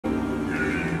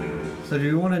So do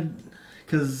you want to?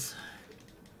 Because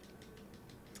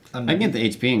I can get the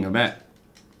HP and go back.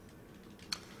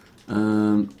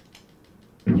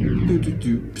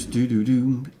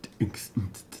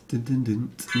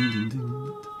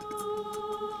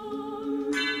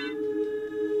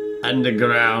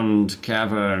 Underground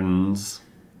caverns.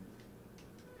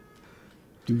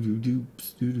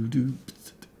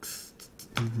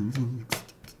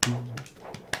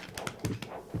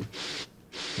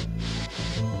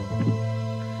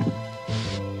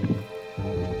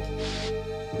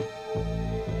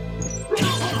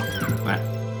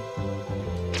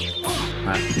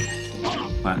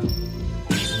 What?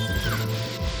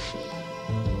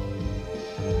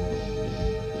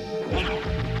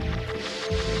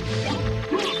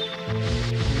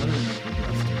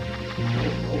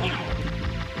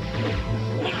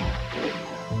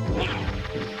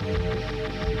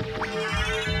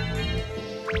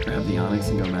 Grab the onyx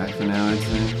and go back for now, I'd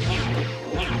say.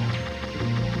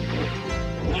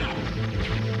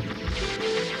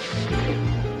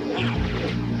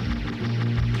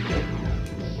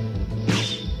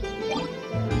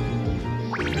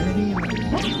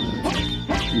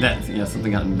 That, yeah,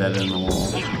 something got embedded in the wall.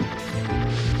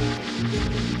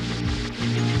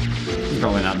 It's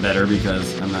probably not better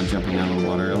because I'm not jumping out of the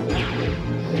water.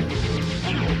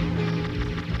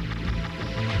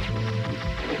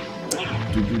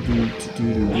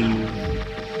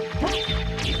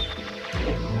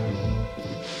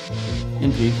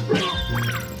 NP.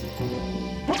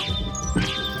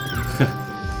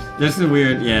 This is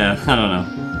weird, yeah, I don't know.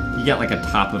 You get like a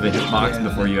top of a hitbox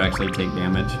before you actually take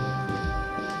damage.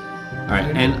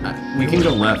 Alright, and we can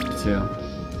go left too.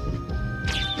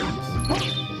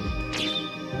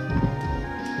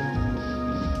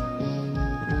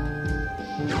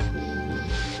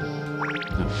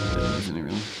 No, that isn't it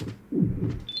really.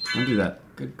 Don't do that.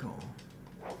 Good call.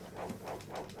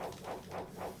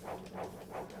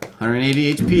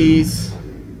 180 HPs.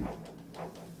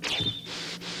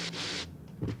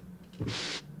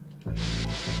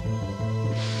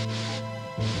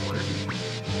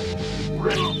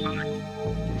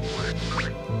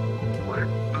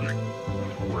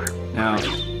 Now,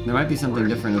 there might be something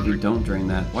different if you don't drain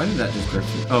that. Why did that just grip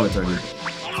you? Oh, it's already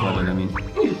flooded, I mean.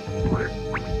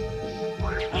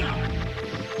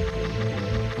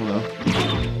 Hello.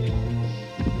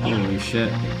 Holy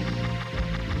shit.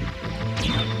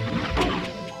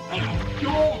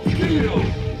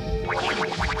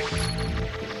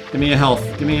 Give me a health.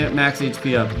 Give me a max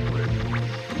HP up.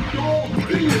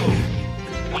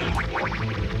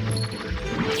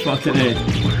 Fucking A.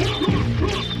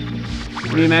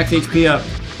 Give me a max HP up.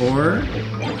 Or...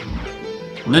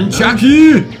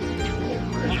 Nunchucky!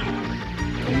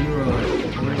 Are you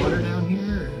pouring water down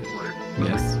here? Or?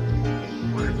 Yes.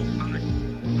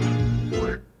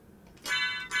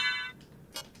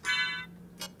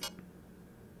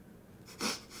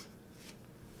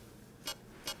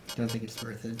 Don't think it's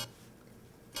worth it.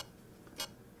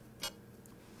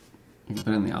 You can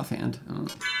put it in the offhand. I don't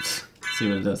know. See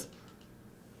what it does.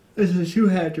 It's a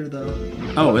two-hander, though.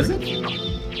 Oh, is it? You're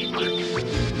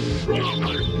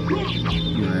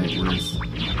right, nice.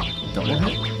 Double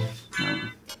hit? No.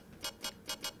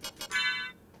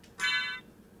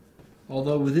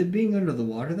 Although, with it being under the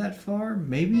water that far,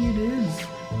 maybe it is.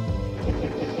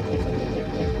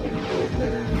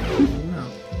 No.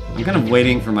 I'm kind of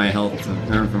waiting for my health to,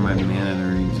 or for my mana to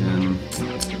regen.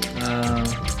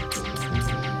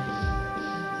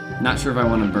 Not sure if I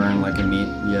want to burn like a meat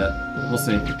yet. We'll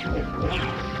see.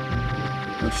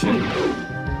 Oh shit.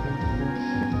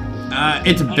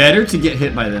 It's better to get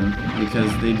hit by them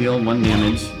because they deal 1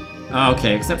 damage. Oh,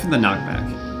 okay, except for the knockback.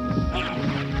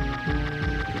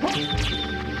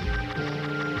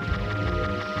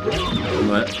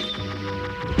 What?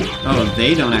 Oh,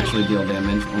 they don't actually deal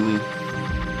damage, only...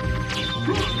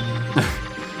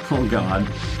 Oh god.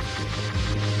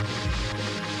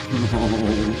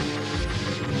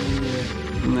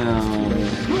 No.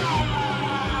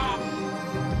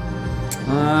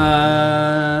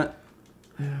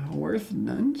 Worth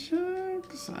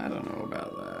nunchucks? I don't know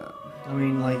about that. I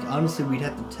mean, like, honestly, we'd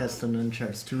have to test the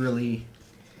nunchucks to really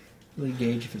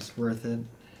gauge if it's worth it.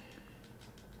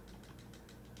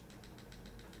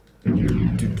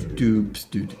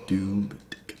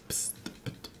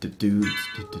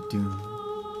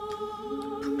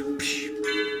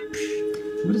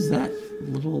 What is that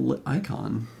little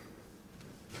icon?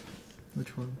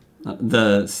 Which one?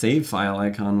 The save file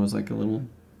icon was like a little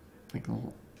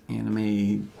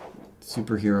anime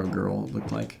superhero girl. It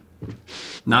looked like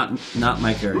not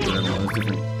my character. It was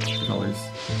different colors.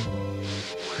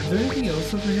 Is there anything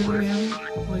else over here that we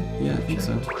haven't? Like, yeah, I think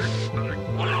so.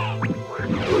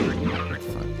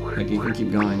 Fuck. Like, you can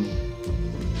keep going.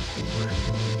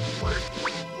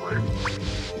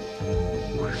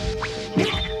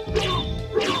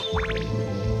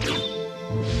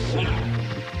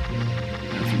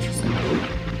 That's interesting.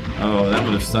 Oh, that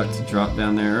would have sucked to drop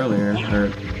down there earlier.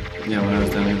 Or, yeah, when I was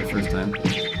down there the first time.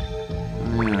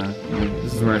 Oh, yeah.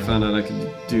 This is where I found out I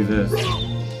could do this.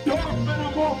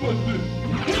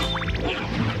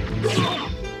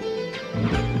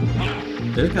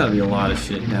 There's gotta be a lot of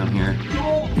shit down here.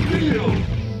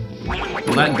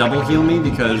 Will that double heal me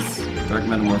because Dark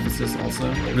Metamorphosis also?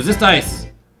 Resist Ice!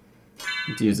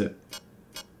 Need to use it.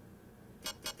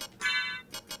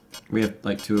 We have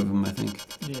like 2 of them, I think.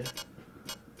 Yeah.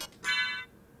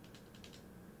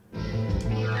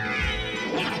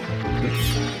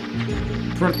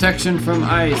 Oops. Protection from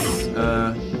ice.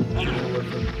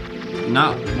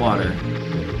 Not water.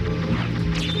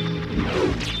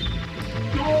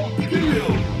 Oh,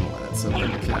 that's so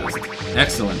hard to cast.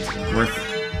 Excellent. Worth.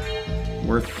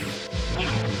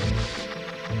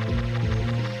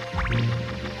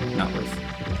 Not worth.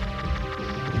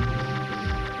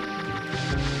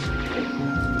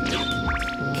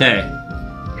 Okay.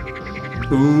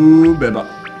 Ooh, baby.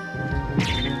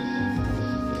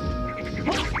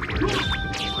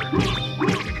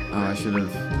 Oh, I should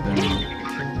have been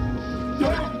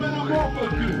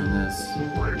doing this.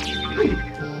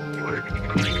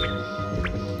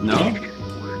 No?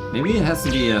 Maybe it has to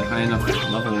be a high enough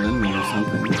level in me or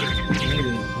something. Maybe.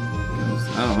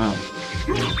 I don't know.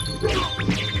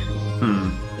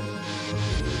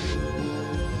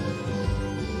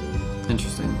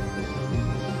 Interesting.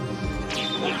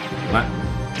 What?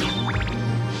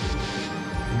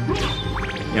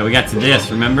 Yeah, we got to this,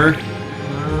 remember?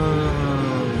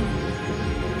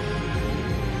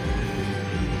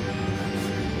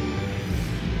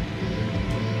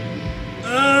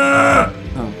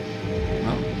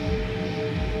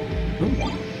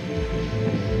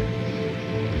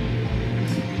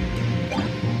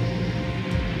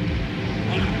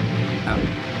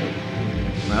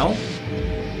 Well,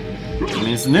 I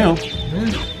mean, it's new.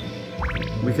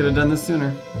 We could have done this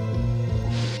sooner.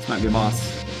 This might be a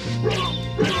boss.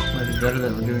 Might be better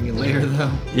that we're doing it later,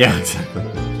 though. Yeah, exactly.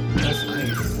 That's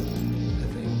nice, I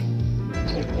think.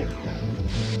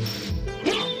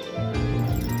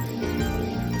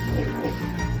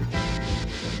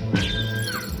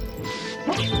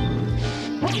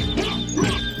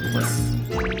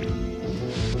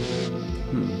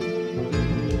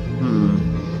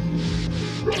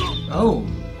 Oh,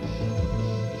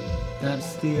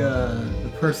 that's the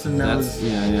person that was.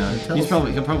 Yeah.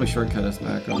 He'll probably shortcut us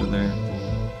back over there.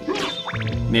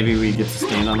 Maybe we get to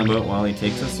stand on the boat while he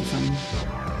takes us or something.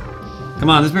 Come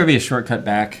on, this better be a shortcut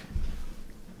back.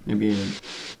 Maybe a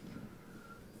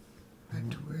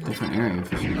different area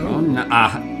for sure. Oh, no.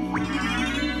 Ah.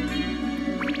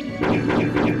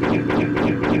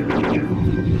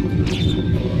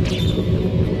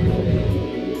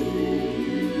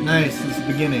 Nice, it's the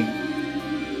beginning.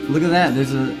 Look at that,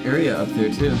 there's an area up there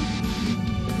too.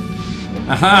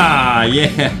 Aha!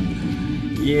 Yeah!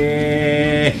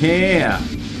 Yeah!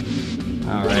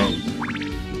 Alright.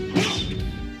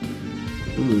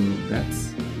 Ooh,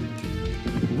 that's...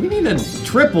 We need a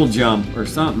triple jump or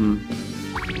something.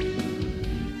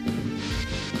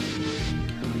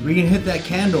 We can hit that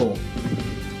candle.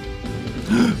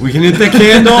 We can hit the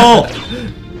candle!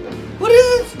 What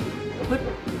is it? What?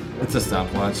 It's a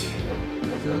stopwatch. Is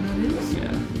that what that is?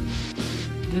 Yeah.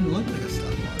 It didn't look like a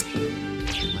stopwatch.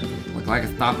 Looked like a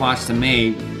stopwatch to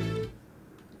me.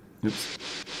 Oops.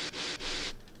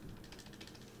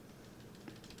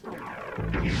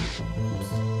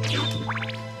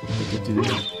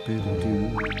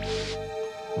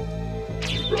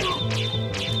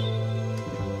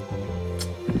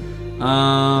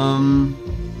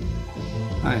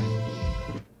 Hi.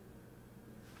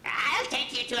 I'll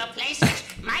take you to a place that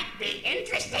might be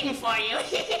interesting for you.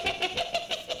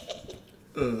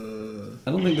 I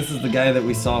don't think this is the guy that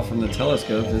we saw from the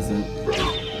telescope, is it?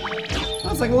 Oh,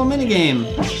 it's like a little mini game.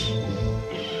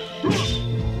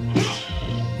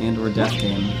 And or death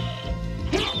game.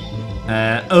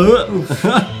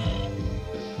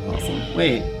 Awesome.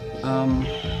 Wait.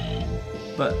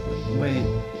 But wait.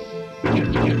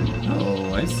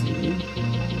 Oh, I see.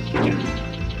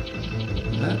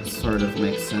 That sort of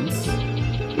makes sense.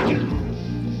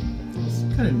 It's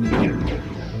kind of neat.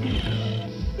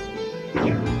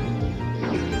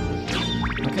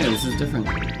 Okay, this is different.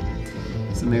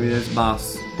 So maybe there's a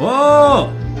boss. Whoa!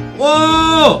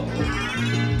 Whoa!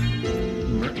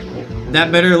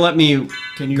 That better let me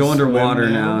go underwater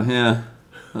now. Yeah.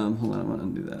 Hold on, I want to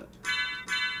undo that.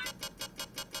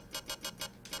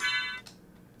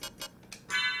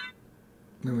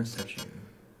 Remember statue.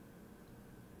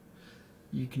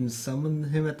 You can summon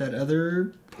him at that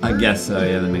other I guess so,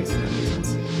 yeah, that makes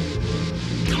sense.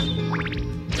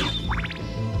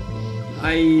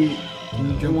 I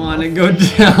want to go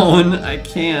down. I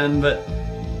can, but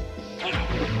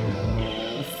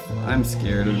I'm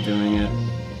scared of doing it.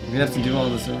 We have to do all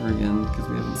this over again because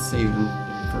we haven't saved in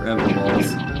forever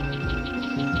balls.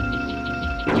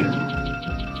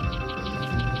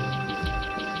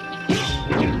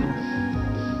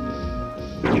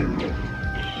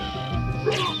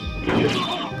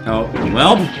 Oh,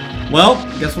 well,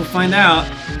 guess we'll find out.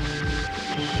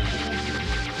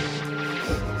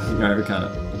 Alright, we caught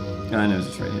it. Oh, I know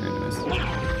it's right here anyways.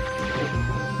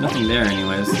 Nothing there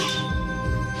anyways.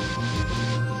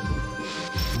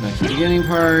 Back to the beginning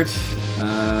part.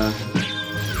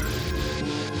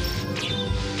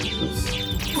 Oops.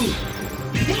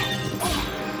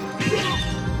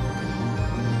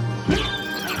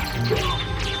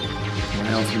 What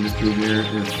else can just be here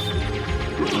if...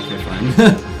 Okay, fine.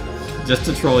 Just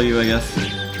to troll you, I guess.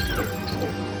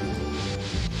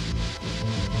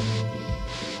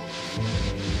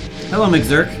 Hello,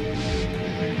 McZerk.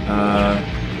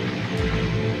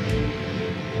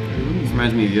 This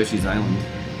reminds me of Yoshi's Island.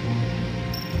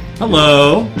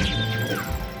 Hello!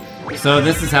 So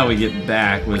this is how we get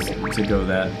back, was to go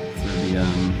that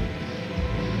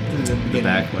through the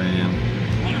back way, yeah.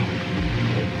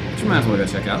 Which we might as well go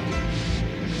check out.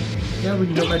 Yeah, we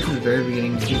can go back to the very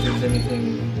beginning, see if there's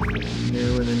anything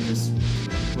new, and then just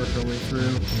work our way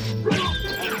through.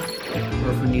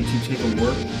 Or if we need to take a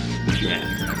warp. Yeah,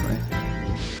 exactly.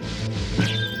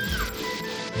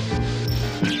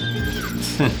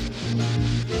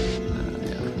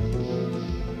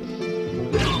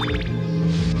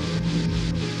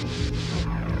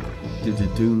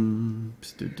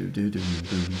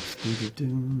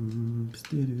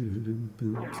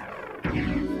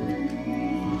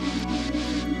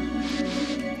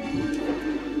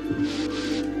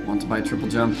 Want to buy triple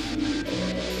jump?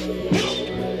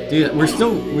 Dude, we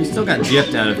still got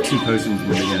gypped out of 2 potions in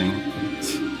the beginning.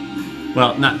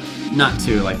 Well, not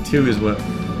 2. Like 2 is what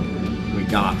we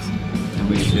got, and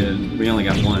we only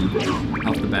got 1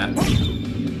 off the bat.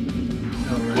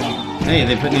 Alright. Hey,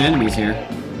 they put new enemies here.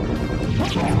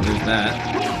 There's that.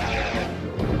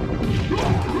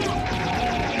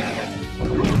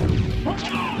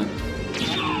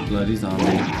 Bloody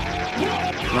zombie.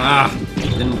 Ah!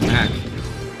 Didn't attack.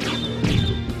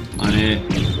 Money.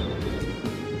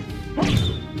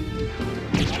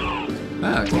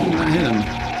 Ah, cool, I hit him.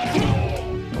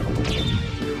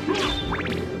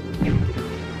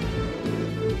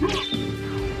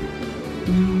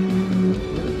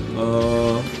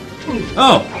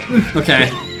 Oh! Okay.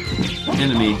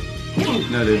 Enemy.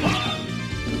 Noted.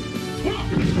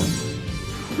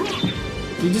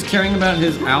 Is he just caring about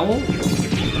his owl?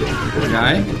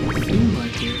 Guy? Seemed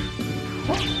like it.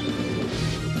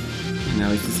 And now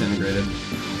he's disintegrated.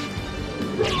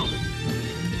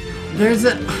 There's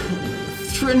a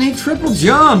triple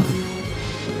jump!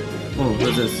 Whoa,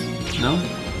 what's this? No?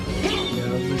 Yeah, I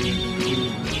was looking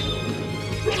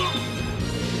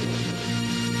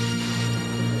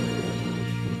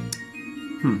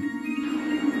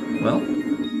Well.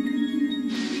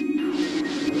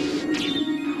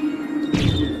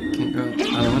 Can't go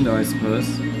out the window, I suppose.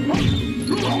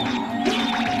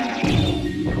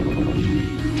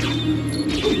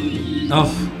 Oh,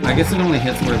 I guess it only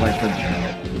hits where, like,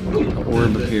 the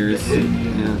orb appears.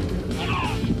 Yeah.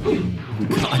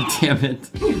 God damn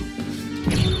it.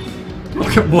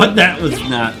 Okay, what? That was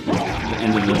not the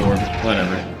end of the orb.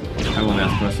 Whatever. I won't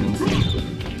ask questions.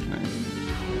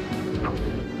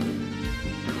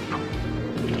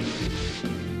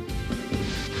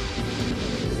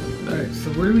 Alright, so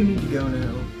where do we need to go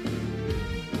now?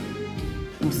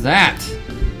 What's that?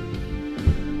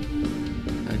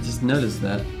 I just noticed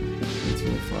that. It's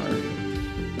really far. I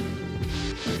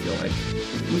feel like.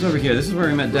 Who's over here? This is where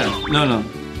we met Death. No, no.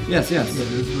 Yes, yes. Yeah,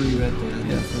 this is where you met the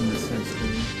Yes. from the sense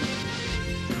thing.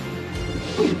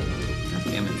 God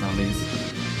damn it, zombies.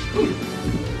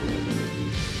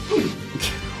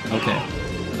 Okay.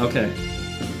 Okay.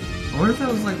 I wonder if that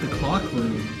was like the clock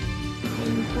room that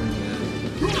you were pointing at.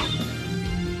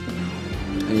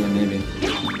 Oh, yeah, maybe.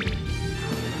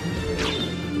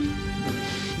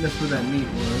 That's where that meat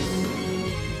was.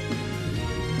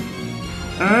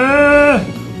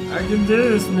 I can do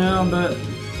this now, but...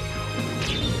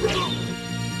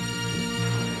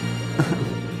 I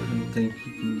don't think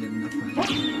you can get enough height.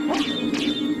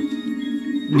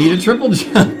 Need a triple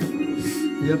jump.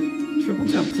 Yep. Triple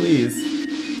jump, please.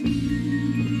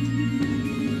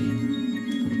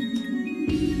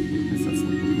 That's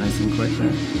nice and quick. quick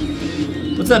there.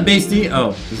 What's that base D?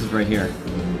 Oh, this is right here.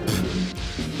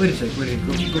 Wait a sec,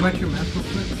 go back to your map real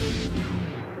quick.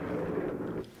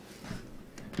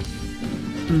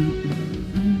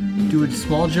 Do a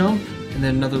small jump, and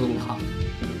then another little hop.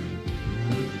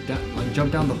 Like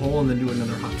jump down the hole, and then do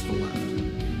another hop to the left.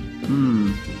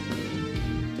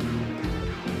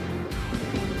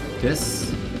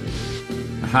 This?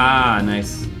 Aha,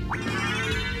 nice.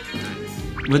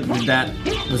 Was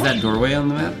that doorway on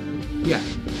the map? Yeah.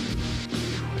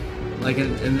 Like,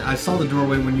 and I saw the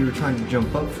doorway when you were trying to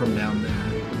jump up from down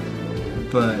there,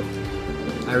 but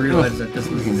I realized that this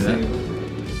was the same.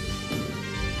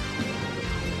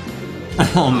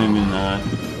 Oh, maybe not.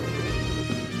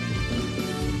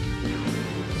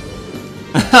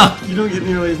 You don't get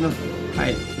nearly enough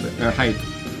height.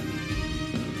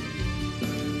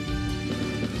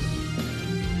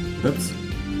 Oops.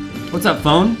 What's up,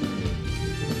 phone?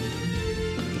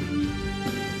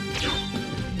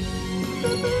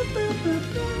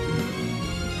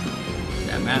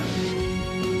 Yeah, Matt.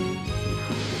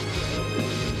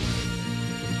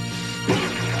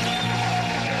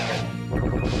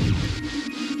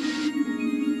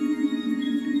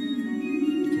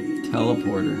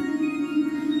 Teleporter.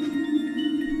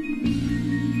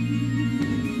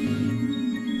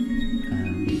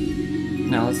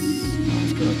 Now let's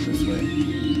go up this way.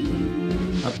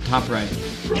 Up top right.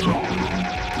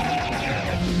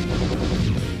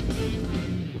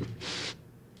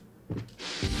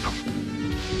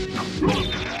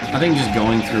 I think just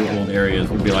going through old areas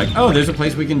would be like, oh, there's a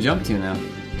place we can jump to now.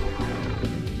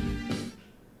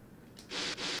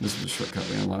 This is a shortcut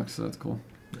we unlocked, so that's cool.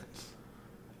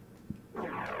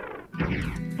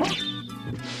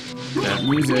 That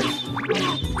music.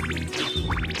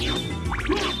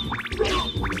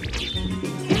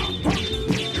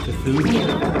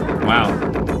 Cthulhu. Wow.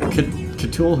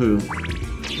 Cthulhu.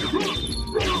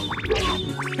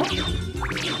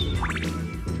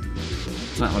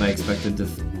 It's not what I expected to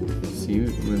see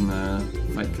when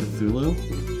fight Cthulhu.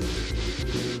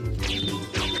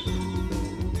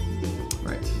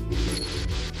 Right.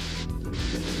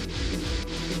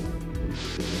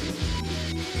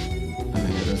 I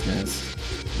hate those guys.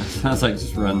 That sounds like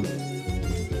just run.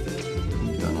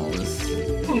 You've done all this.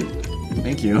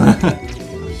 Thank you. Oh,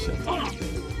 shit.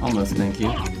 Almost thank you.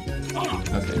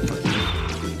 Okay, fuck you.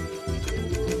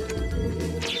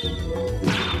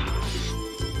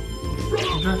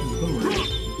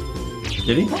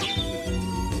 Did he?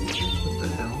 What the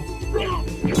hell?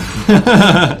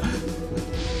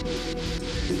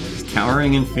 He's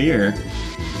cowering in fear.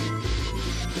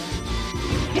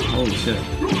 Holy shit.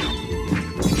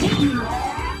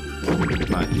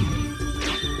 Fine.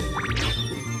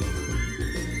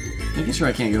 Making sure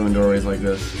I can't go in doorways like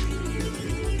this.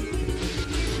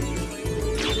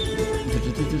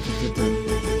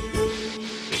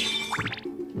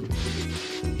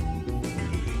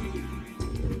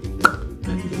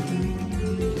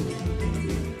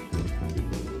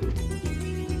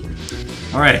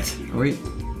 Alright, are we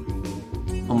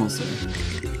almost there?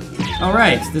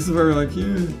 Alright, this is where we're like,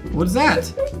 yeah. What is that?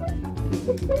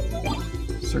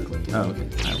 Circle it. Oh, okay.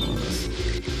 I have one of those.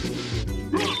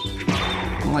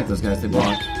 I don't like those guys, they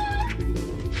block.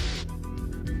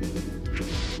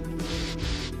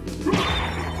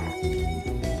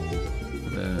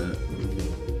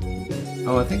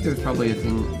 Oh, I think there's probably a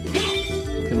thing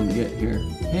I couldn't get here.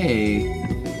 Hey!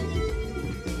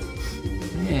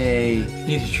 Hey!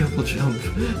 Need a triple jump.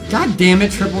 God damn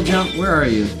it, triple jump! Where are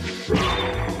you?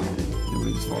 Yeah,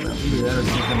 we just fall down. Either that or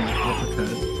something like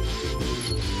uppercut.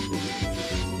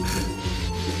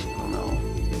 Oh no.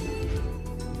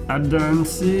 I don't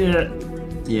see it.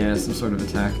 Yeah, some sort of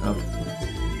attack up.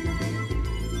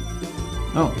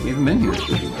 Oh, we haven't been here.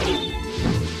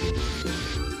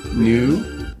 New?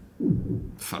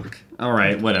 Fuck.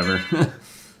 Alright, whatever.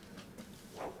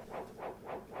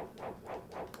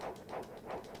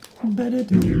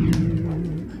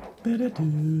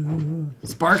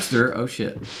 Sparkster? Oh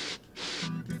shit.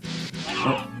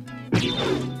 Oh.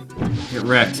 Get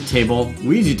wrecked, table.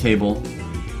 Ouija table.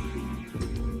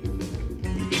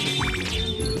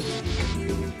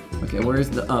 Okay, where's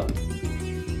the up?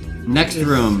 Next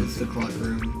room. It's the clock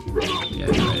room.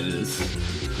 Yeah, you're right, it is.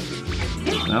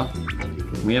 Well,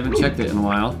 we haven't checked it in a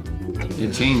while.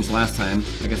 It changed last time.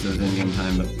 I guess it was in-game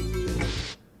time, but...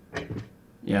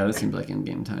 Yeah, this seems like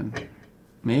in-game time.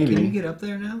 Maybe. Can you get up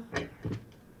there now?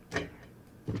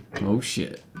 Oh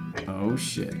shit. Oh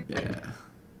shit, yeah.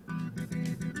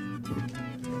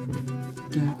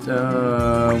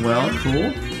 Well,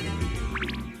 cool.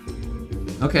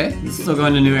 Okay, this is still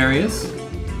going to new areas.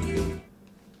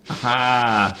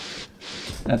 Aha!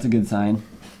 That's a good sign.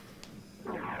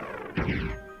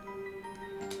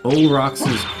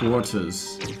 Olrox's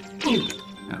quarters.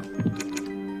 Ow.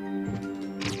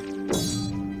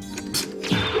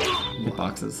 Hit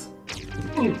boxes.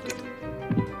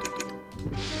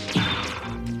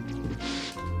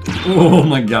 Oh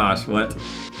my gosh, what?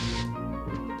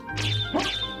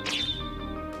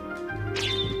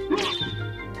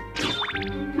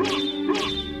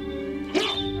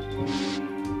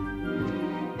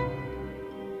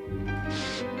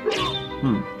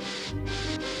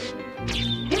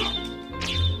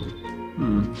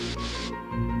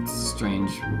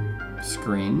 Strange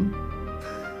screen.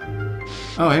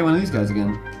 Oh, hey, one of these guys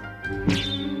again.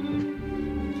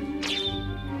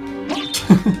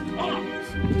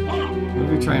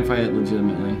 Maybe we try and fight it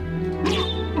legitimately.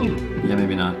 Yeah,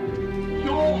 maybe not.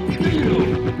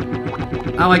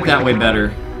 I like that way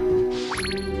better.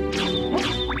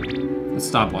 The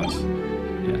stopwatch.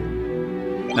 Yeah.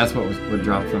 That's what would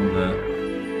drop from the...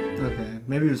 Okay,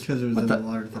 maybe it was because it was in the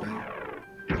water that I...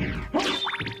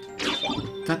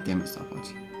 God damn it,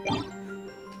 stopwatch.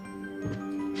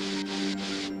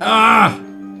 Ah!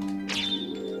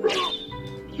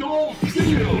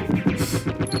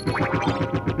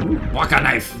 Waka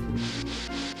knife!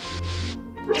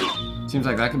 Seems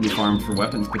like that could be farmed for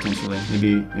weapons potentially.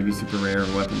 Maybe super rare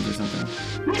weapons or something.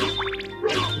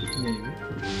 Maybe.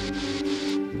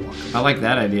 I like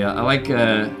that idea. I like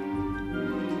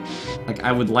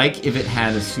I would like if it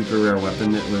had a super rare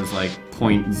weapon that was like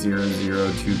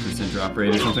 0.002% drop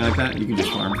rate or something like that. You could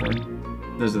just farm for it.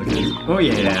 Those are the things. Oh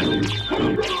yeah.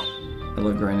 I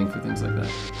love grinding for things like that.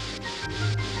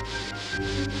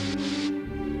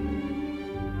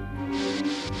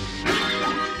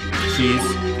 Cheese,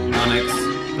 onyx,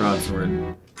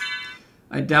 broadsword.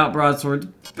 I doubt broadsword's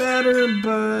better,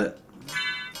 but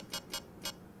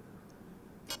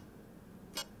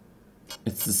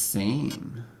it's the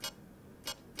same.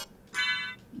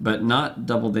 But not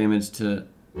double damage to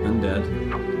undead.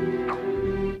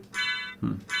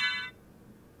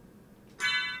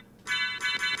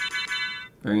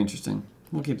 Very interesting.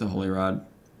 We'll keep the holy rod,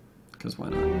 because why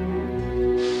not?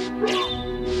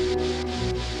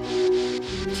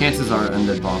 Chances are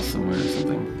undead boss somewhere or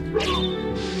something.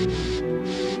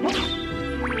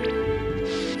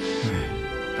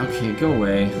 Okay, go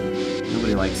away.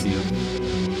 Nobody likes you.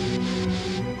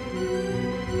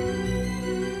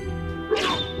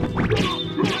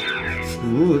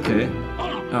 Ooh, okay.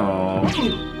 Oh, I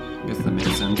guess that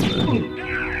makes sense, but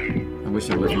I wish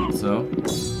it wasn't so.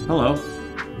 Hello.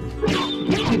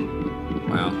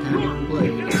 Wow.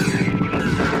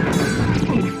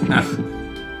 Ah.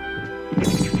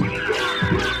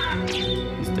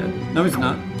 He's dead. No, he's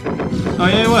not. Oh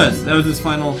yeah, he was. That was his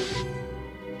final...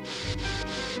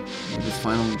 his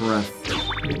final breath.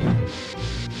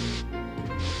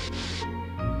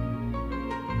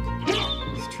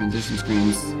 These transition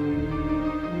screens.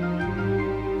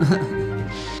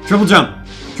 Triple jump!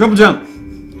 Triple jump!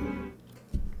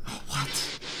 Oh,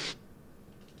 what?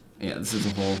 Yeah, this is a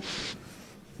hole.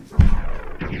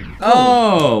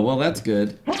 Oh, well that's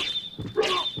good.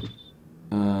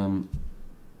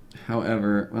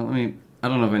 However, well I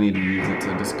don't know if I need to use it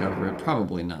to discover it.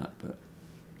 Probably not, but...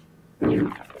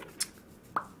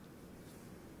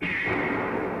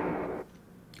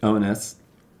 ONS.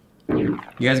 You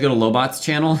guys go to Lobos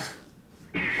channel?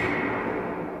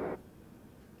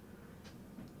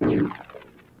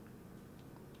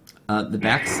 The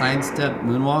back sidestep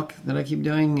moonwalk that I keep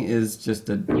doing is just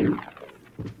a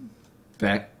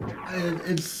back...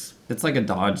 It's like a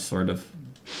dodge, sort of.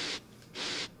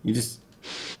 You just...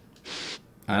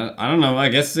 I don't know, I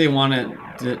guess they want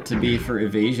it to be for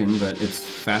evasion, but it's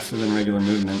faster than regular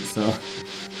movement, so...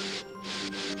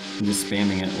 just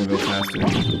spamming it will go faster.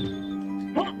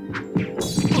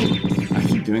 I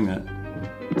keep doing that.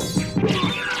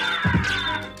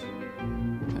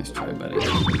 Nice try, buddy.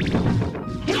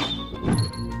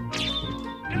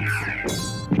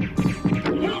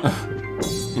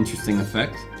 Interesting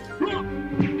effect. Yeah,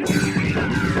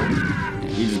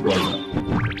 he just blows up.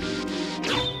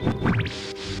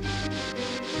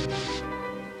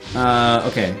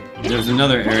 Okay. There's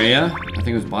another area. I think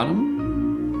it was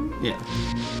bottom? Yeah.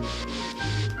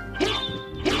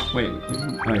 Wait.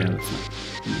 Oh yeah, that's not.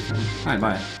 Hi,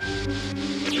 bye.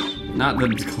 Not the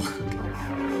clock.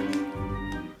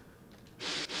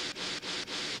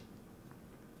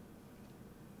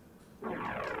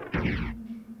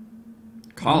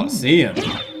 Coliseum.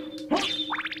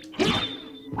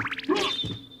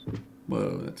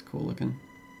 Whoa, that's cool looking.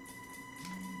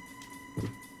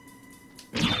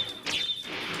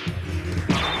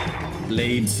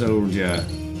 Blade soldier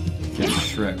gets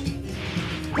shreked.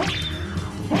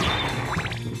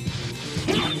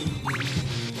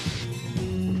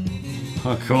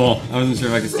 Oh, cool. I wasn't sure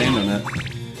if I could stand on that.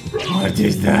 What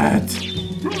is that?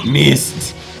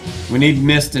 Mist. We need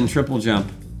mist and triple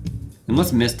jump.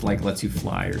 Unless mist, like, lets you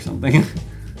fly or something.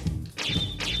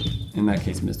 In that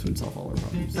case, mist would solve all our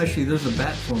problems. Actually, there's a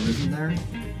bat form, isn't there?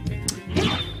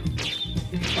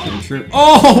 True.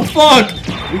 Oh, fuck!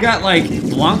 We got, like,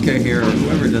 Blanca here, or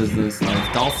whoever does this.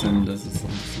 Like, Dawson does this.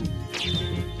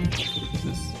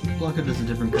 Blanca does a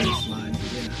different kind of slide,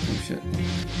 but yeah. Oh, shit.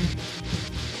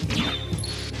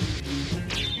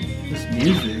 This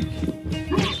music.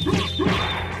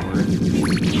 Or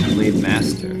Blade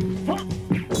Master.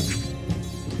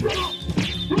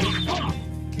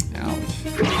 Ouch.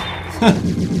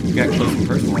 You got close and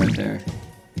personal right there.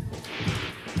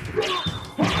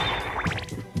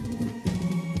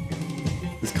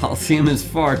 This Coliseum is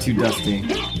far too dusty.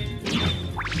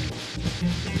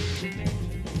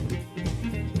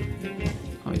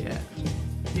 Oh yeah.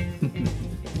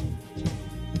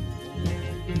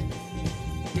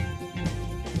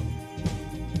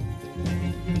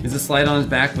 Is a slide on his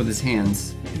back with his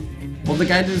hands? Well, the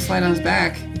guy did a slide on his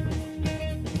back.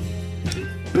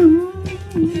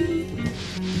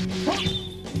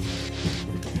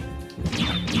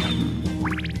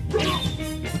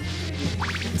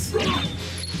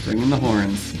 Bring in the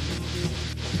horns.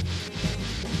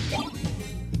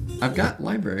 I've got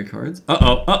library cards.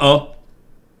 Uh-oh, uh-oh.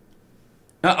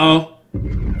 Uh-oh.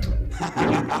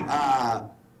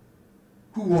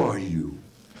 Who are you?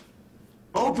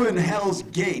 Open hell's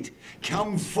gate.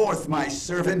 Come forth, my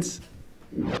servants.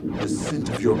 The scent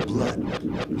of your blood.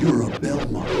 You're a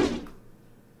Belmont.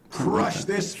 Crush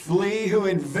this flea who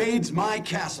invades my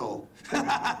castle. Okay.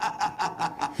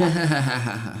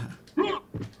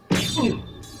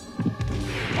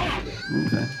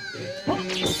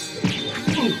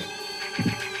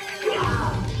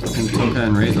 And Toka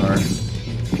and Razor.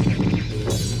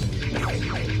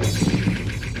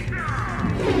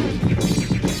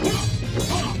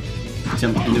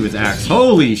 Jump into his axe.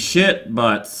 Holy shit,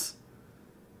 butts.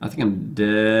 I think I'm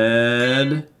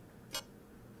dead.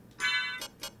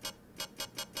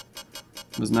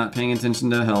 Was not paying attention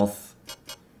to health.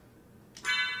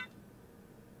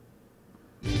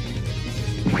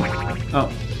 Oh,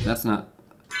 that's not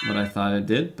what I thought it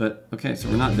did, but okay, so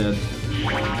we're not dead.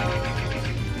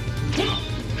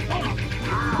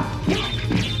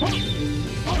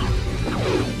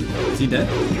 Is he dead?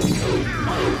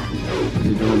 Is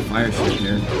he doing fire shit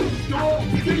here?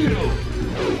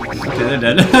 Okay, they're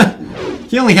dead.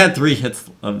 He only had 3 hits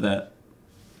of that.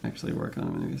 Actually work on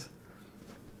him anyways.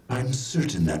 I'm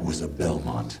certain that was a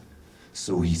Belmont.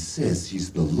 So he says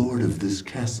he's the lord of this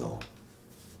castle.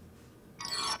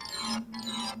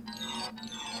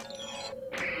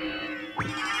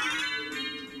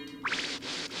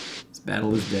 This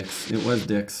battle is dicks. It was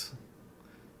dicks.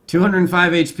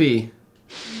 205 HP.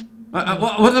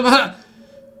 What the?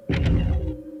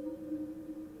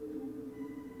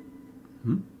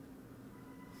 Hmm?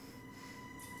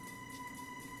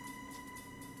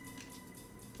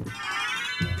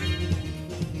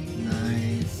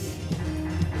 Nice.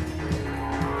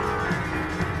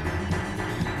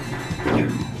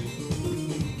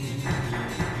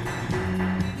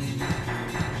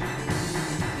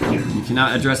 You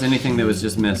cannot address anything that was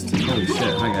just missed. Holy shit.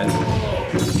 Hi, guys.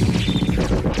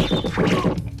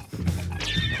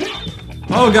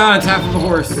 Oh god, it's half of the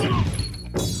horse.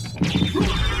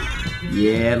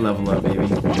 Yeah, level up, baby.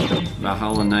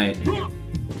 Valhalla Knight.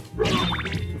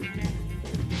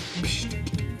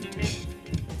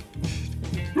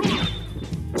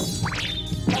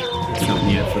 Don't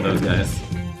need it for those guys.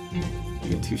 You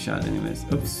get 2 shot anyways.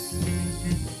 Oops.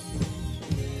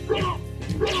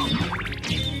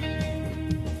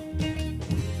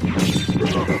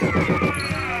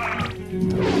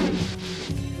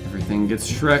 Everything gets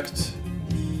shreked.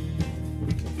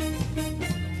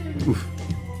 Oof.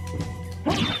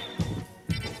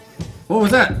 What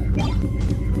was that?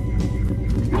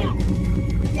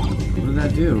 What did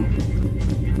that do?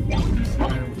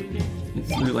 It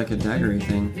threw like a daggery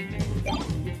thing.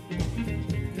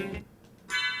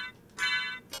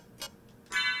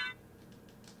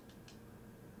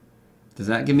 Does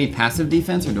that give me passive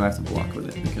defense, or do I have to block with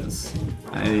it? Because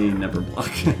I never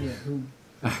block.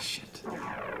 Ah, shit.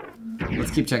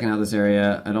 Let's keep checking out this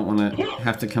area. I don't want to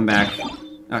have to come back.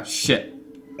 Ah, shit.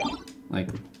 Like,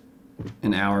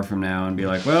 an hour from now and be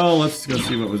like, well, let's go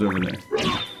see what was over there.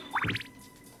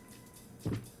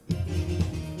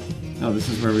 Oh, this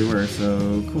is where we were,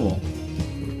 so cool.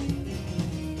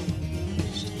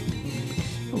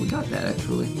 Oh, we got that,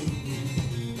 actually.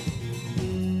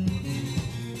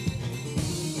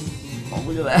 Oh,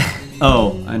 look at that.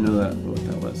 Oh, I know that what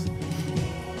that was.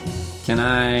 Can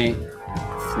I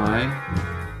fly.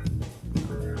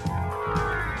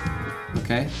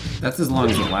 Okay, that's as long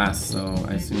as it lasts, so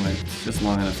I assume it's just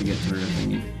long enough to get to her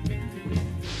thingy.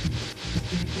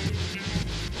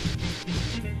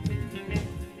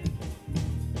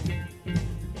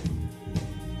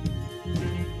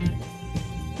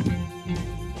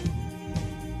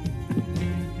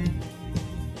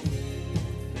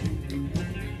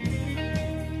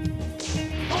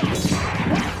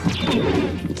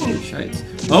 Shites.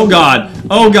 Oh god!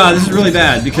 Oh god, this is really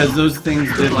bad because those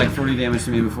things did like 40 damage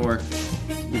to me before.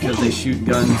 Because they shoot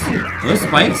guns. Are those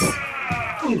spikes?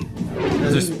 I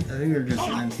think they're just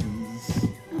lances.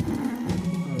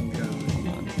 Oh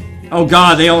god. Oh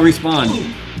god, they all respawn.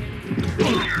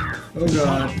 Oh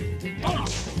god.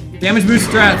 Damage boost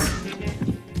strats.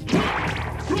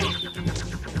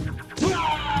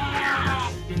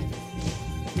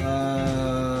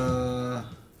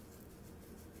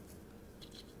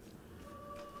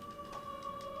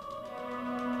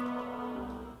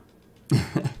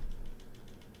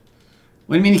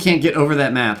 What do you mean you can't get over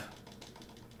that map?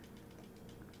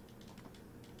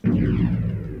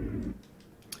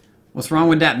 What's wrong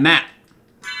with that map?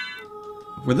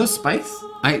 Were those spikes?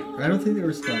 I don't think they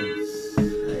were spikes. I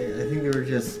think they were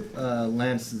just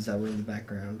lances that were in the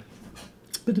background.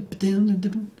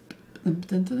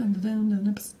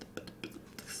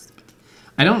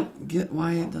 I don't get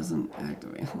why it doesn't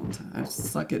activate all the time. I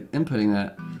suck at inputting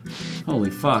that. Holy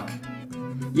fuck.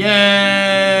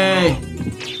 Yay!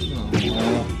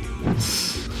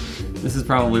 This is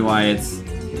probably why it's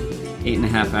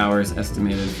 8.5 hours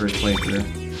estimated first playthrough.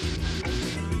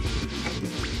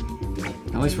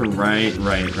 At least we're right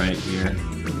here.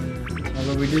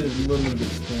 Although we did a little bit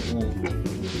of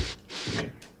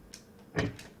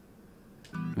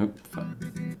Oh, fuck.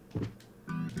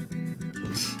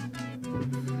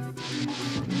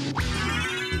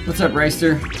 What's up,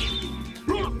 Reister?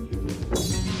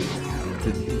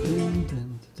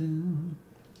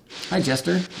 Hi,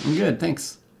 Jester. I'm good,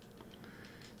 thanks.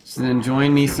 Just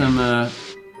enjoying me some,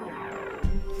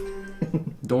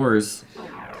 Doors.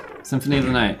 Symphony of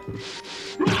the Night.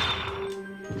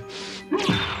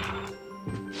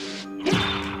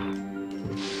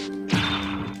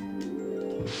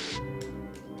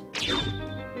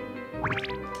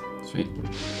 Sweet.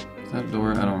 Is that a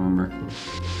door? I don't remember.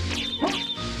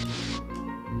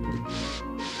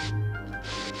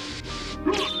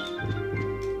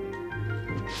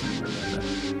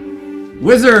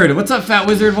 Wizard! What's up, Fat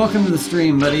Wizard? Welcome to the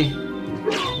stream, buddy.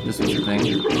 This was the thing.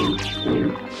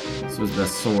 This was the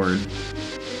sword.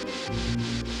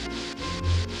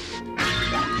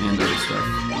 And other stuff.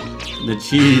 The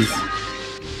cheese.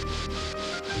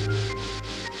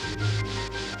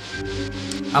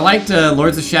 I liked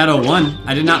Lords of Shadow 1.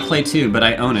 I did not play 2, but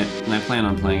I own it, and I plan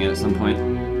on playing it at some point.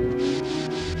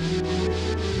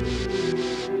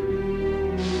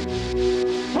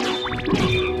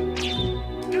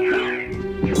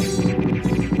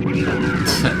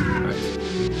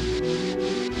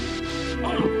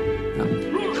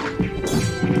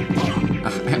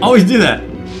 I always do that.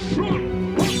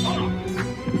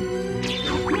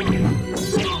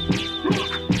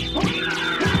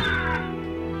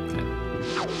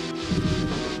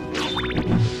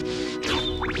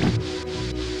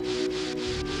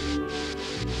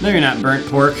 No, you're not, burnt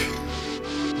pork.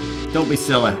 Don't be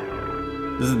silly.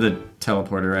 This is the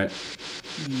teleporter, right?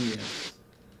 Yes.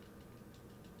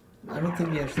 I don't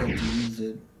think you actually have to use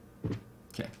it.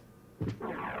 Okay.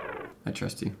 I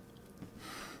trust you.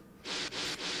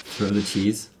 Throw the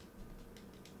cheese.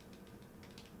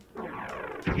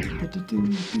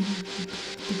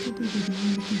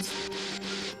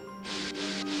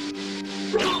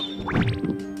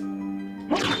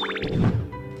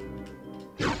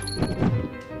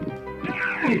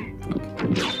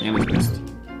 Damage boost.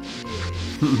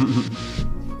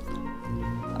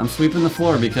 I'm sweeping the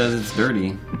floor because it's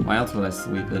dirty. Why else would I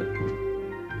sweep it?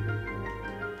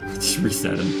 Just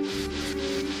reset him.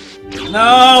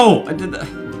 No! I did that.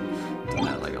 Done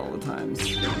that like all the times.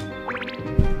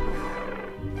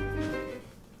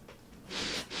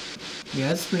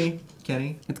 Yeah, it's me,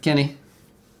 Kenny. It's Kenny.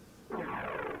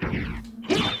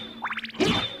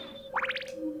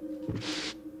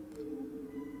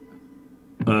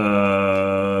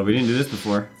 We didn't do this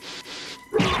before.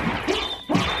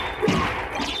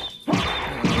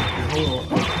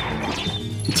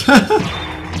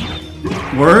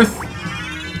 Worth?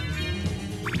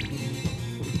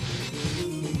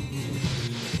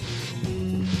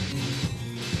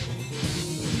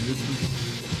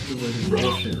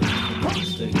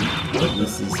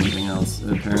 This is something else,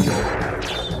 apparently.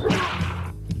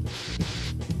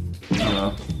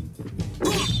 Hello.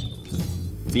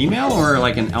 female or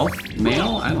like an elf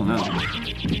male? I don't know.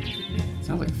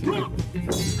 Sounds like a female.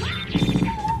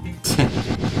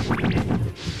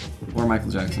 Or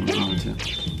Michael Jackson, one or two.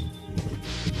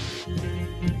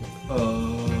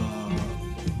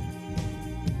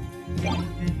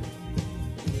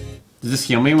 Does this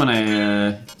heal me when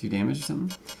I do damage or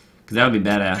something? Because that would be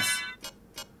badass.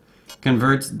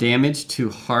 Converts damage to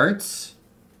hearts.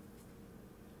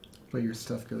 But your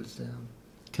stuff goes down.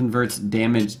 Converts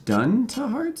damage done to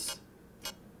hearts?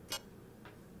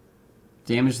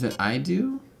 Damage that I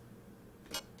do?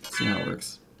 Let's see how it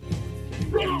works.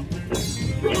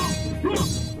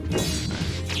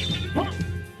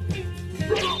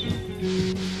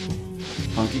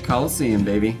 Funky Coliseum,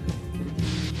 baby.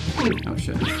 Oh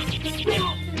shit.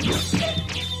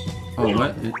 Oh,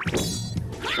 what?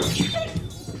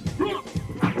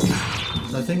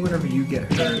 I think whenever you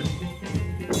get hurt...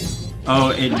 Oh,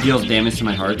 it deals damage to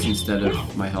my hearts instead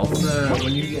of my health?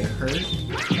 When you get hurt...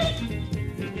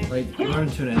 Like, run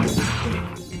into an enemy.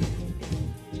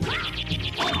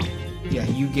 Yeah,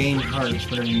 you gain hearts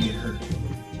whenever you get hurt.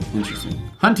 Interesting.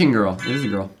 Hunting girl. It is a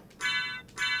girl.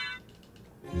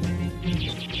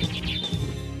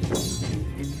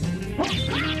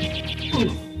 I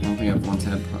don't think I've once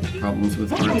had problems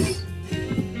with hearts.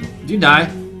 Did you die?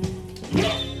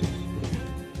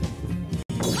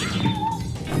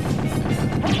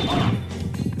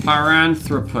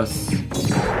 Paranthropus.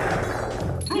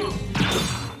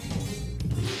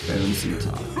 Bone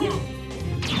scimitar.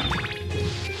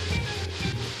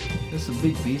 There's a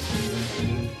big beast in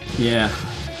there. Yeah.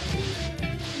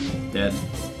 Dead.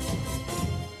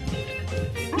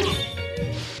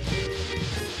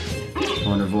 I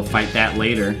wonder if we'll fight that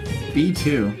later.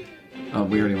 B2. Oh,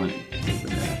 we already went for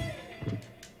that.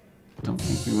 Don't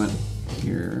think we went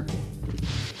here.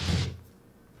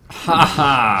 Ha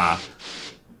ha!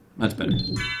 Much better.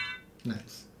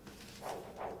 Nice.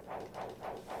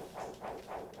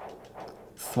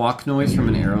 Thwack noise from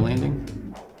an arrow landing.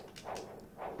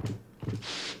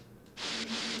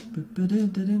 I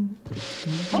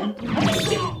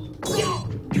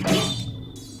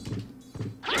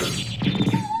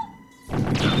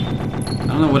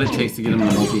don't know what it takes to get him a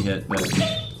multi-hit, but...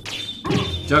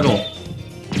 Juggle!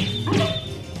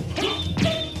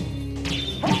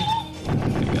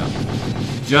 There you go.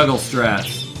 Juggle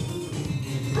strats.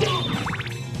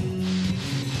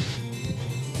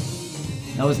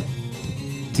 That was...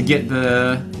 to get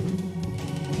the...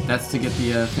 That's to get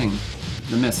the thing.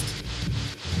 The mist.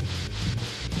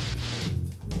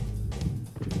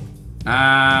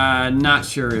 Not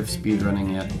sure if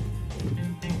speedrunning yet.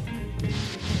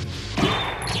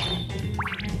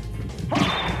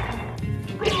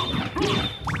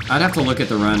 I'd have to look at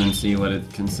the run and see what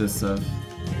it consists of.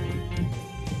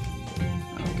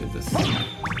 Oh, goodness.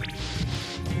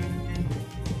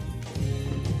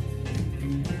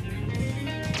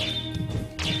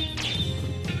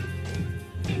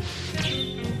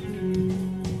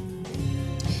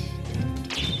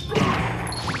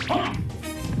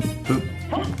 Poop.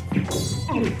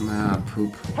 Ah,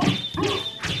 poop.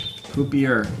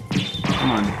 Poopier.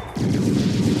 Come on.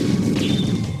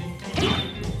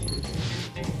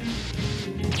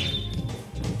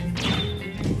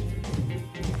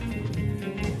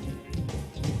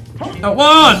 Oh,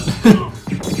 what?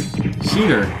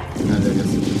 Cheater. No, there it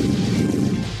is.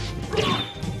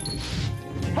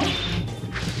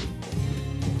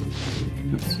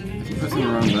 Oops. I keep pressing the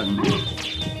wrong button.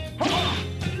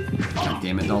 God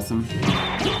damn it, Dawson.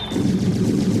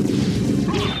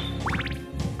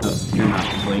 Oh, you're not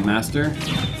the Blade Master.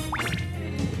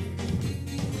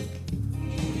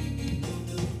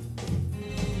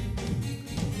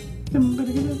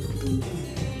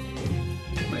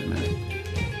 Wait a minute.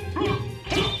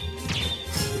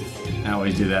 I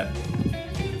always do that.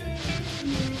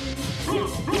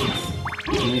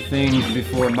 Anything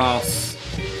before boss.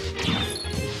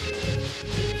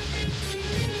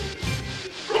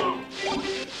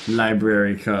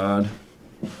 Library card.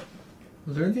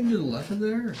 Was there anything to the left of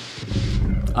there?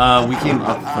 We came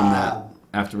up from that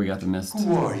after we got the mist.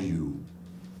 Who are you?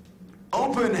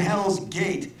 Open Hell's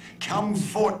Gate. Come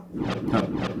forth. Oh.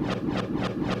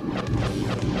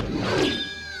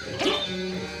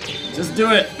 Just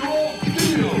do it.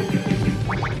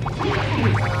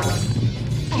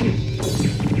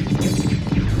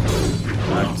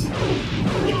 Fucked.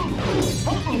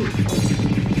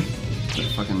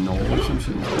 Fucking null or some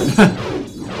shit.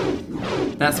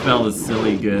 That spell is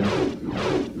silly good.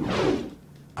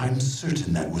 I'm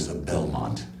certain that was a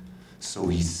Belmont. So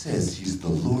he says he's the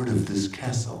lord of this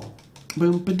castle.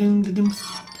 Boom ba dum da dum.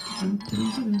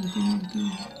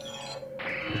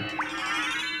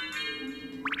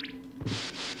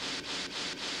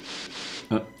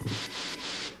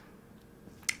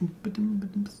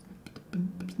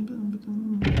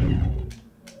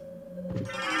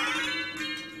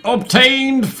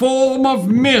 Obtained form of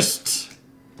mist.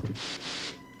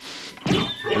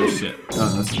 Oh shit. Oh,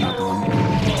 that's not the one.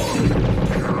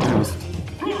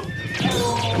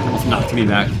 Almost knocked me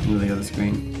back into the other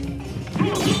screen.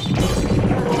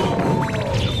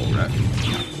 Double wreck.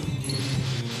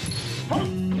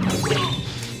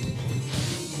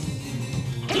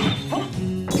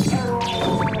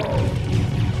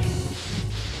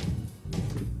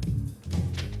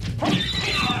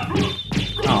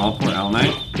 Oh, poor Owl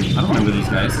Knight. I don't remember these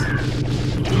guys.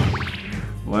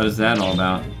 What is that all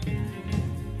about?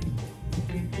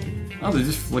 Oh, they're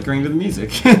just flickering to the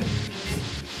music.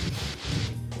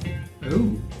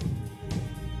 Ooh.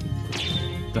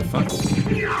 The fuck?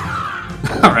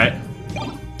 Alright.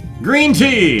 Green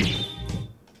tea!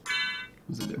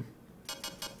 What's it do?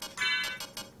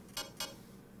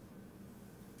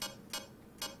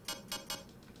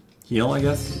 Heal, I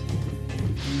guess?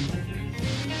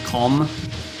 Calm?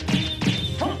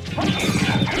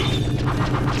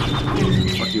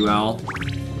 Fuck you, Owl.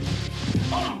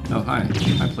 Oh, hi.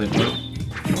 Hi, Playboy.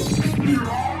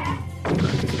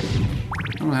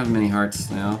 I don't have many hearts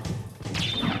now.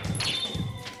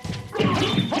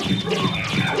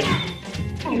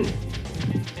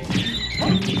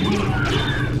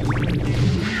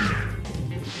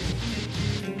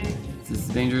 Is this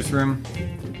the dangerous room?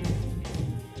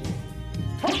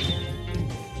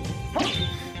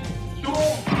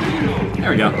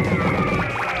 There we go.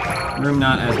 Room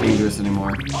not as dangerous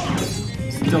anymore.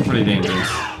 Still pretty dangerous.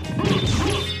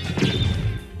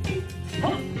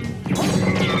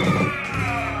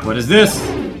 What is this?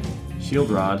 Shield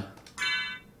rod.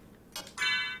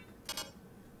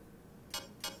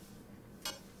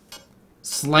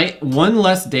 Slight one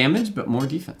less damage, but more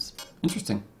defense.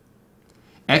 Interesting.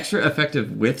 Extra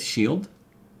effective with shield.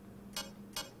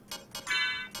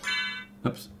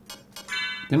 Oops.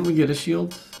 Didn't we get a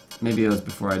shield? Maybe it was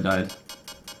before I died.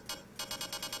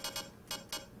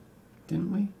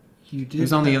 Didn't we? You did. It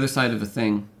was on the other side of a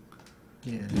thing.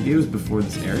 Yeah. Maybe it was before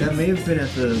this area. That may have been at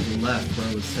the left where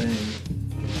I was saying.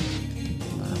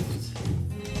 Left.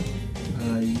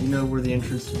 You know where the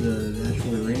entrance to the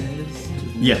actual arena is? To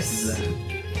the Yes. left of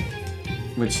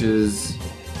that. Which is...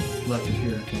 Left of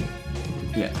here, I think.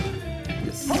 Yeah.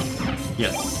 Yes.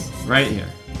 Yes. Right here.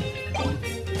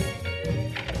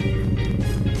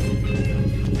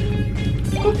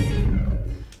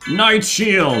 Night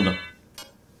shield!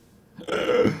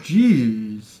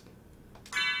 Jeez.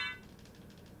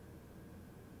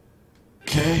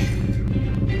 Okay.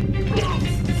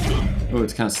 Oh,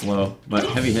 it's kind of slow, but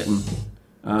heavy hitting.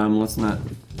 Let's not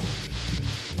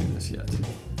do this yet.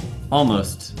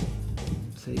 Almost.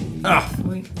 Say Ah.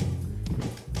 point.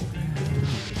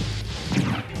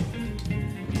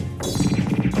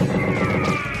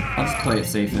 I'll just play it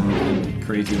safe in the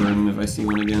crazy room if I see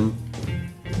one again.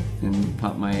 And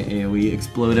pop my AoE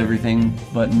explode everything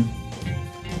button.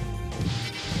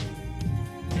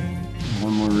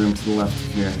 One more room to the left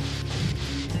here.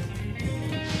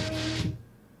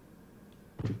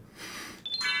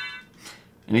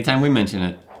 Anytime we mention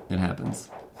it, it happens.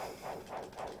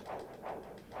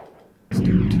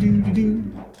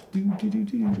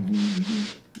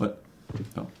 What?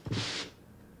 Oh.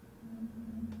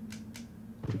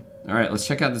 Alright, let's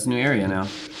check out this new area now.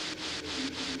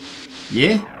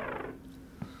 Yeah?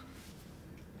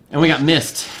 And we got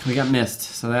mist. We got mist.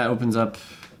 So that opens up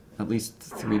at least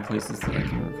 3 places that I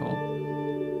can recall.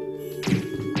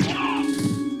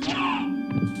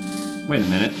 Wait a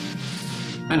minute.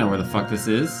 I know where the fuck this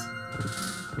is.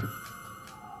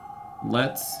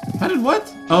 Let's... How did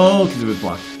what? Oh, because it was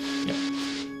blocked. Yep.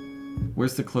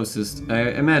 Where's the closest...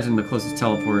 I imagine the closest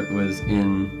teleport was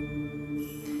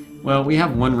in... Well, we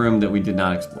have one room that we did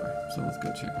not explore. So let's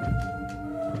go check it out.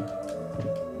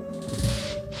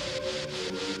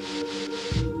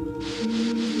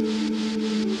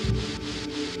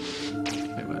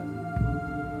 Wait, what?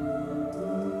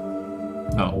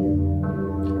 Oh.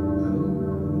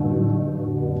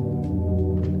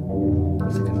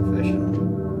 It's a confessional.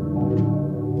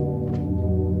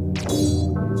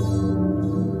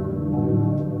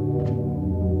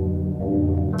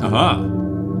 Aha!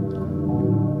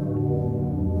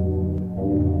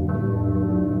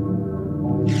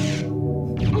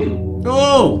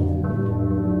 Oh!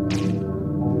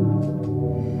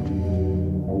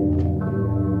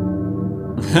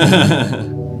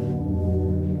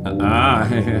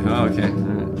 Okay.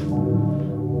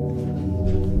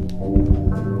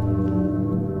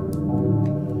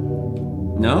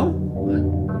 No?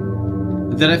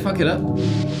 What? Did I fuck it up?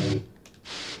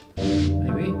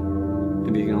 Maybe.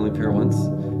 Maybe you can only pair once.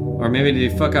 Or maybe did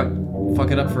you fuck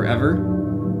it up forever?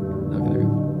 Okay, there we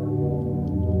go.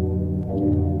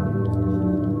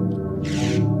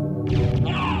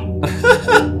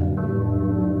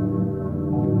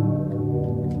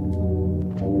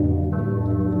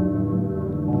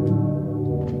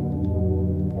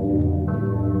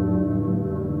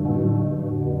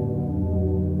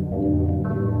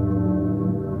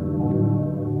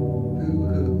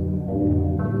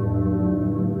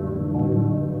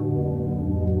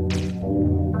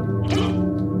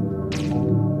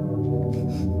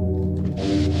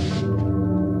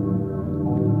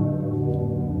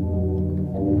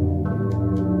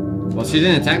 She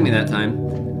didn't attack me that time.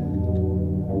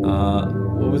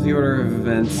 What was the order of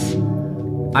events?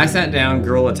 I sat down,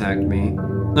 girl attacked me.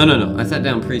 No. I sat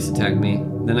down, priest attacked me.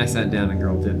 Then I sat down and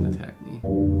girl didn't attack me.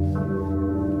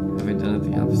 Have I done it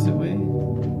the opposite way?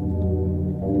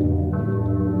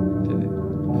 Did it?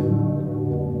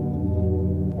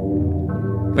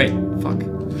 Wait, fuck.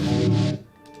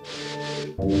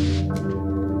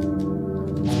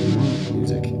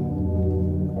 Music.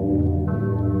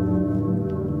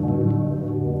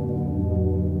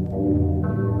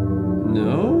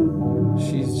 No?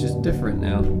 She's just different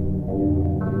now.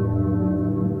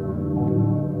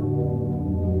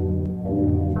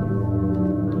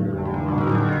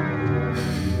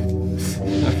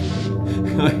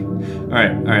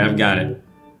 Alright, I've got it.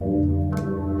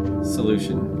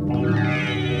 Solution.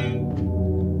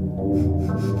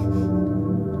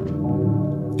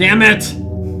 Damn it!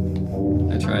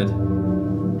 I tried.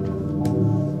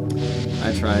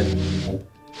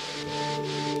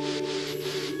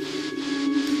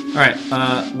 Alright,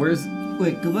 where's...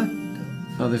 Wait, go back.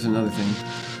 Oh, there's another thing.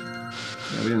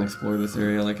 Yeah, we didn't explore this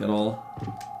area, like, at all.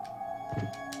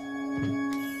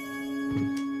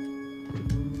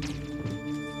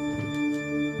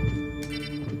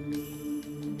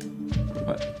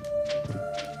 What?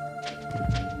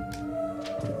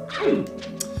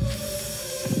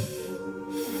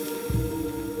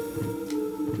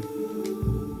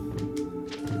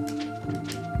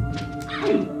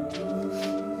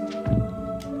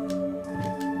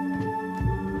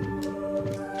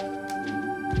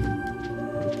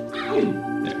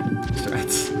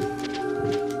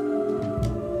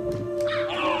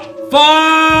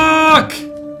 Fuck!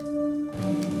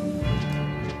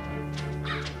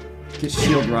 Get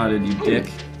shield rotted, you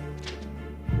dick.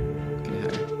 Okay,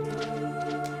 higher.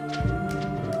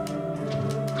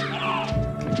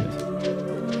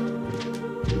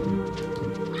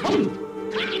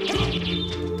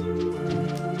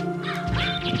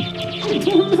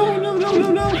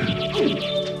 Okay,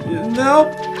 good. No!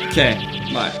 Okay,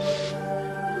 bye.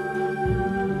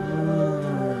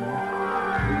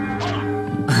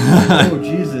 Oh,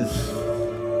 Jesus.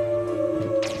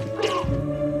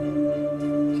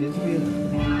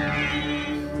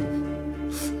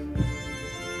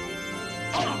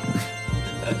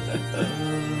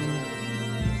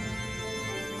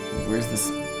 Where's the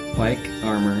spike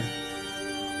armor?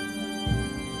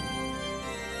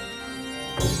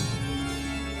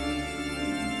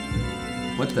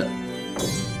 What the?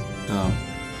 Oh.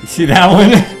 You see that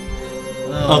one?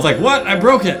 Oh. I was like, what? I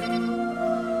broke it!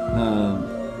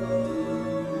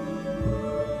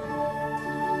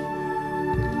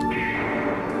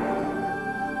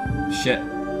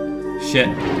 Shit.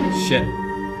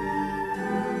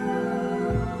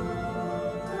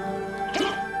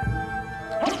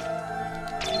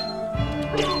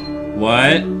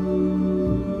 What?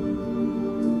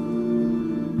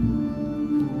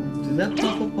 Did that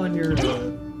pop up on your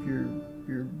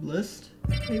list,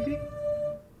 maybe?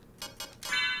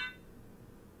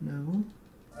 No.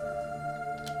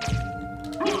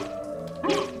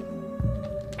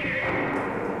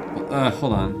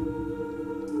 Hold on.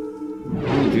 I'm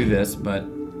gonna do this, but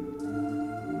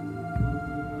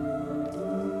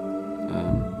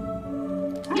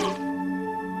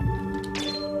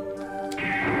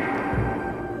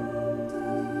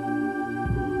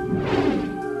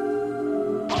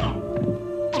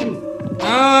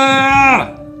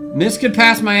Mist could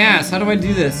pass my ass. How do I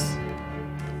do this?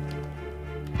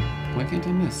 Why can't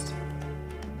I mist?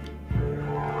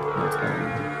 Oh, it's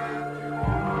hard.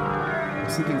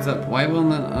 Something's up. Why will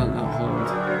that not hold?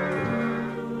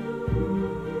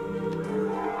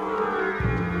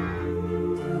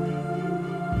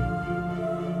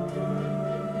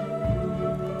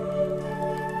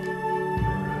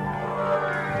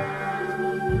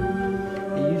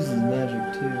 It uses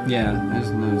magic too. Yeah, I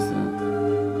just noticed that.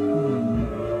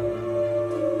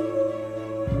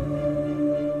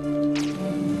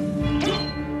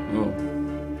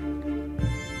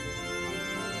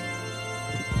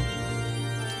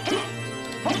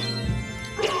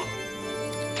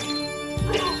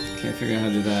 Figure out how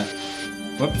to do that.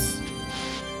 Whoops.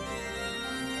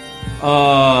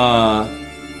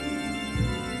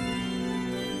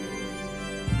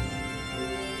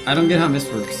 I don't get how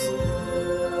mist works.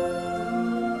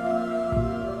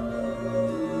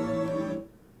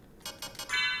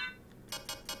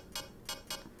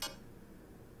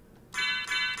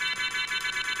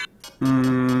 I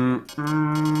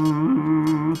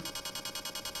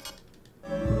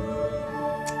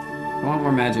want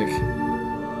more magic.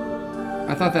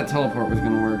 I thought that teleport was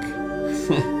gonna work.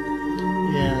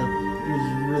 Yeah, it was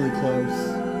really close.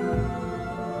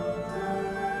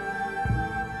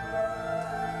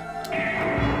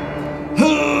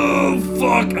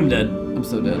 I'm dead. I'm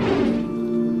so dead.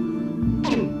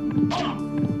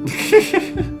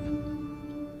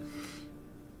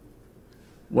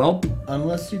 Welp.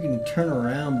 Unless you can turn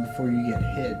around before you get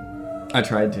hit. I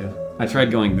tried to. I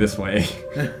tried going this way.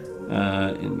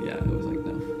 And yeah, it was like,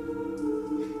 no.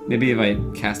 Maybe if I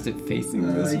cast it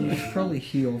facing this You way. should probably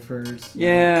heal first.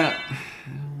 Yeah. I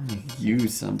don't want to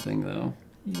use something, though.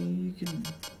 You can,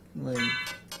 like,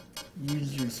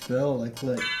 use your spell, like,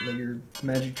 let your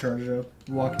magic charge up,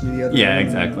 walk to the other Yeah, room.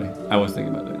 exactly. I was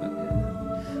thinking about doing that.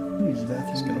 I'll use the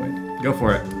bathroom. Just gonna wait. Go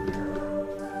for it.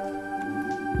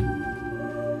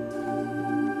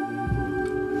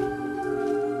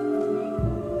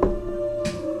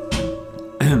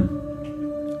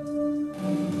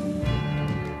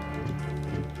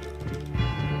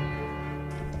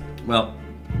 Well,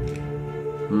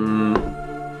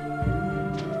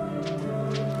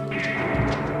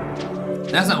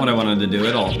 that's not what I wanted to do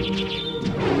at all.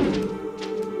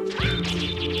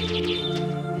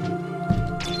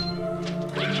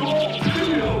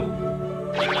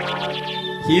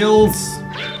 Heals.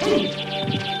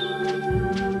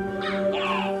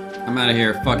 I'm out of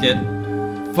here. Fuck it.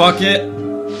 Fuck it.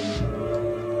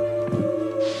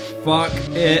 Fuck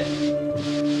it.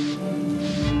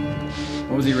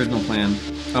 What was the original plan?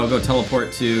 Oh, go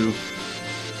teleport to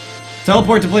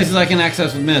places I can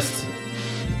access with mist.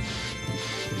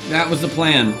 That was the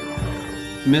plan.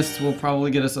 Mist will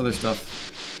probably get us other stuff.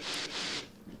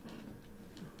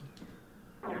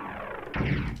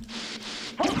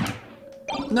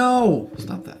 No!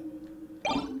 Stop that.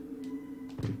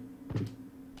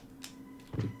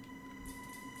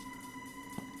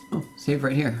 Oh, save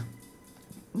right here.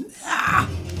 Ah!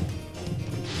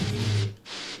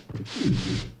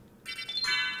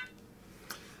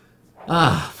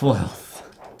 Ah, full health.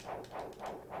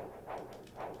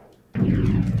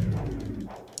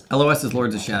 LOS is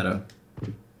Lords of Shadow.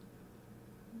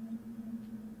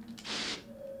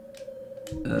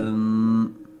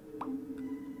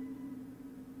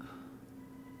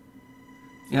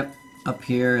 Yep, up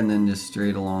here and then just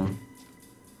straight along.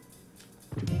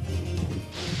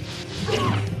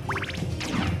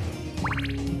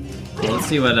 Well, let's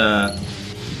see what,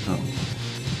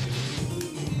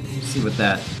 see what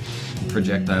that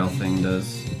projectile thing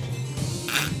does.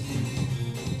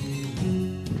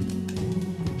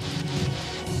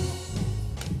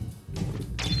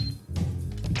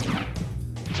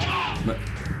 But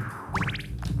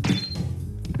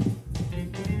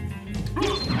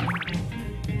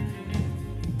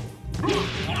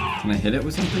can I hit it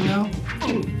with something now?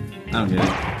 I don't get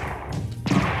it.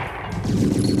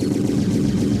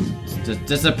 It's just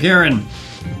disappearing.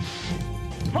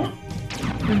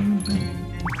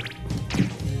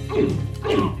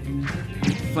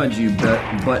 Fudge you,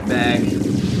 butt bag.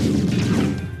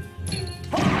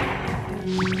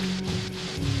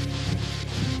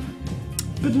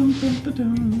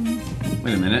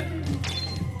 Wait a minute.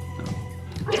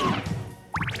 Oh.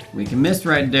 We can mist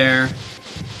right there.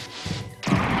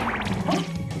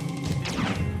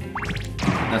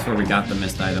 That's where we got the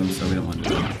mist item, so we don't want to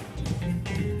do that.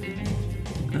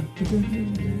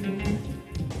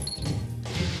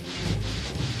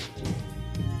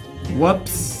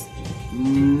 Whoops.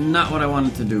 Not what I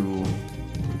wanted to do.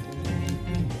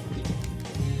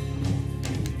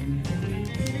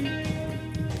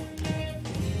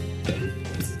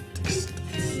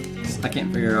 I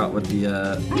can't figure out what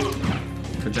the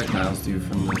projectiles do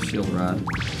from the shield rod.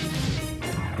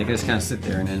 They just kind of sit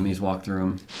there and enemies walk through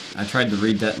them. I tried to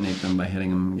re-detonate them by hitting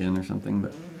them again or something,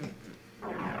 but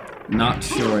not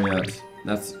sure yet.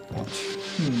 That's watch.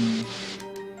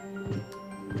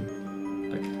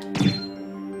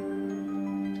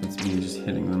 That's me just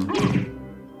hitting them.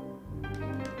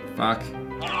 Fuck.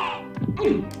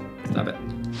 Stop it.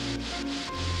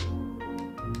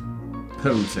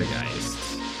 Poltergeist.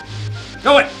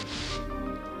 Go away!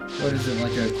 What is it,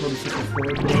 like a quarter circle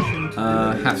forward motion?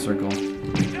 Half circle.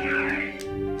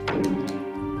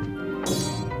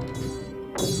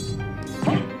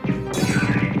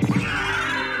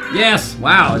 Yes!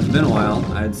 Wow, it's been a while,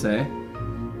 I'd say.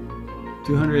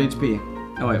 200 HP.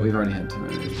 Oh wait, we've already had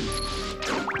 200 HP.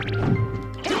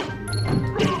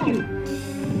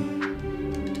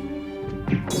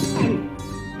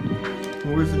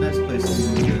 Where's the next place to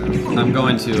go? I'm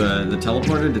going to the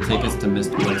teleporter to take us to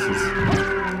mist places.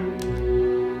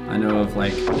 I know of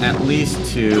like at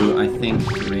least 2, I think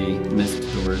 3 mist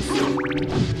doors.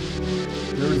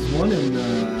 There was one in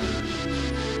the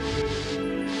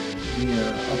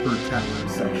upper tower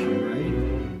section,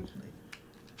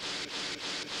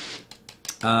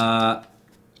 right?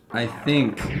 I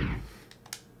think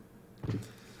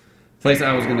Place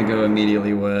I was gonna go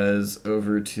immediately was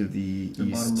over to the The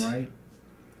east. bottom right.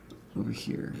 Over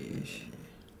here. Ish.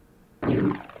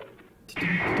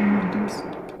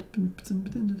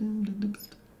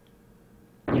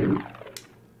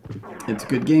 It's a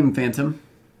good game, Phantom.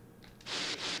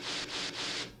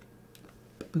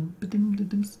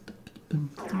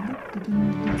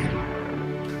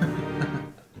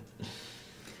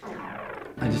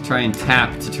 I just try and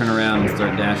tap to turn around and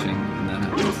start dashing, and that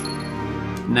happens.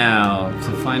 Now,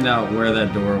 to find out where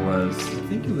that door was, I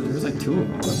think it there was was like two of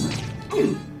them, wasn't there?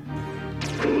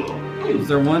 Was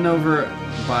there one over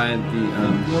by the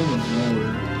one was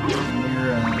lower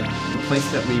near. the place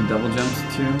that we double jumped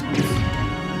to?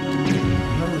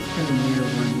 That was kind of near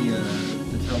where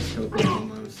the telescope is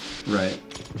almost. Right.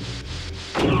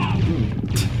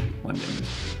 One damage.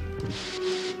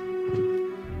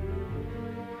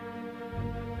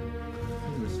 I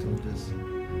think it was still just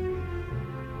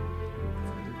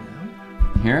further down.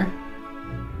 Here?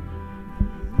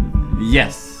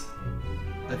 Yes.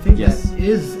 I think Yes. that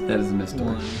is That is a missed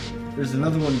door. one. There's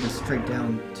another one just straight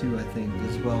down too, I think,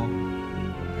 as well.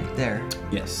 Right there.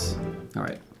 Yes.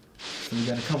 Alright. So we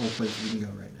got a couple places we can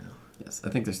go right now. Yes, I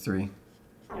think there's three.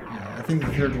 Yeah, I think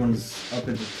the third one's up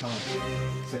at the top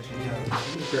section.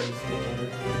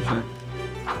 Sure.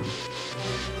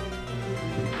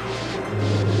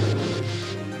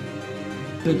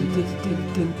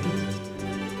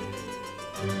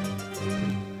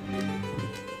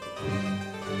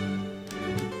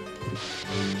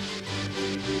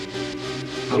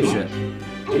 Oh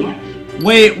shit.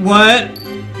 Wait, what?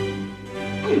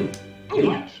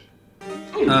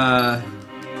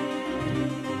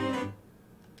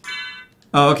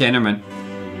 Oh, okay, never mind.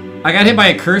 I got hit by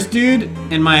a curse dude,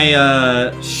 and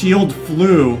my shield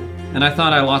flew, and I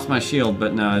thought I lost my shield,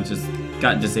 but no, it just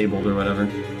got disabled or whatever.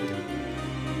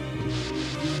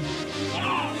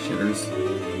 Shitters.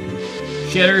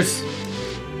 Shitters!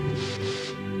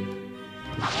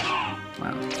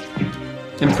 Wow.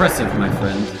 Impressive, my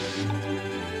friend.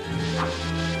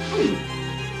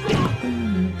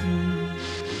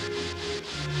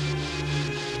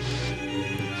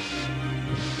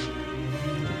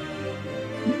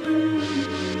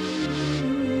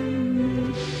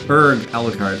 Berg,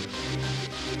 Alucard.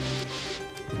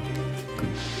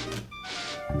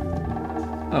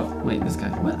 Oh, wait, this guy.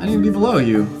 What? I need to be below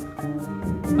you. Oh,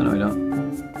 no, I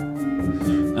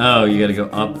don't. Oh, you gotta go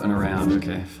up and around.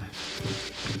 Okay.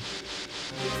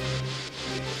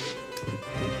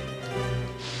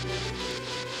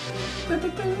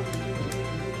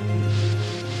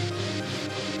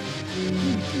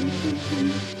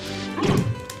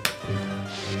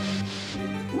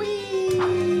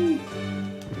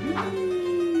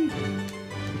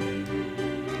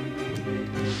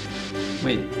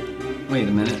 Wait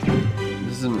a minute.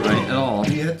 This isn't right at all.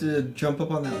 Do you have to jump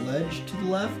up on that ledge to the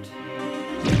left?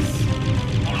 Yes.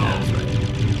 Yeah, that's right.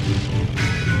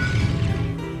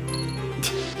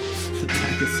 This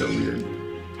attack is so weird.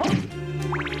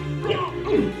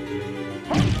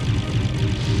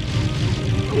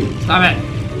 Stop it!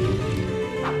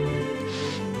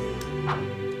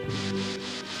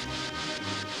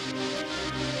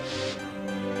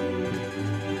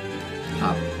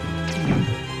 Hop.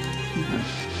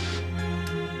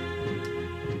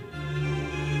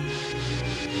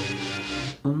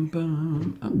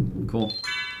 Oh, cool.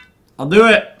 I'll do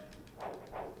it!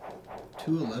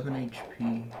 211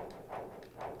 HP.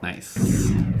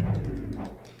 Nice.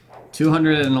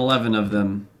 211 of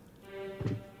them.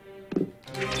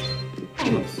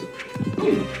 Oops.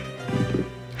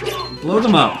 Blow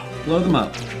them up. Blow them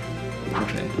up.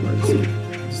 Okay, or just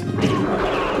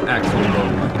actually blow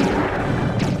them up.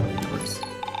 That works.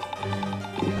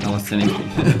 Now let's send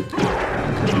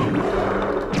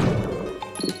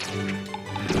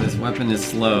This weapon is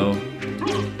slow.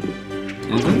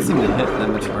 And it doesn't seem to hit that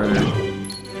much harder. A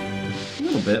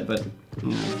little bit, but, you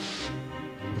know.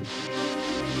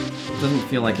 It doesn't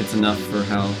feel like it's enough for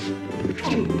how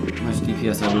much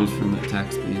DPS I lose from the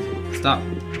attack speed. Stop.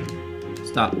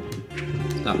 Stop.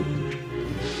 Stop.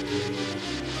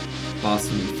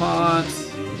 Boss we fought.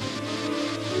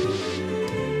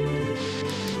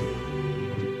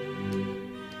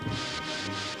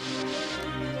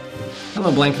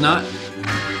 Hello, Blank Knot.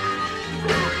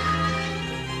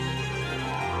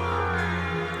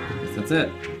 Guess that's it.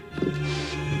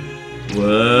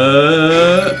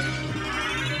 What?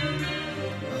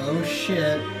 Oh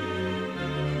shit.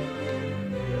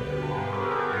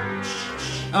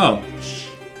 Oh.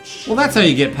 Well, that's how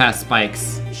you get past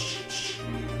spikes. Yeah,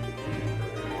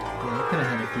 I kinda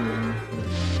had a feeling.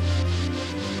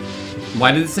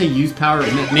 Why did it say use power?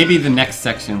 Maybe the next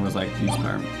section was like use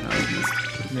power.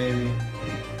 Maybe.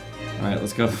 Alright,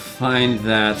 let's go find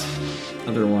that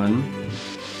other one.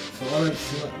 So let's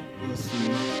see.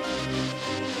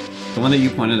 The one that you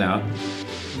pointed out.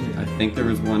 I think there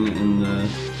was one in the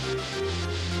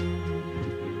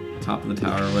top of the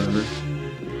tower or whatever.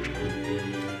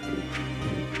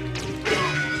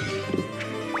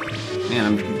 Man,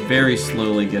 I'm very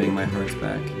slowly getting my hearts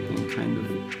back and kind of...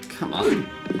 Come on!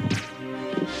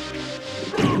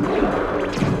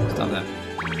 Stop that.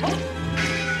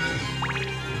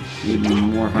 Need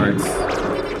more hearts.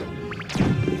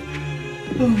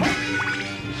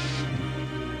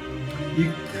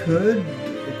 You could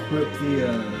equip the,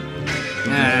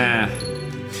 Ah.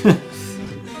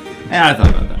 Yeah, I thought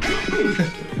about that.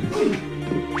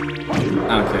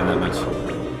 I don't care that much.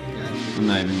 I'm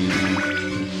not even using it.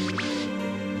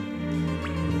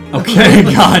 Okay,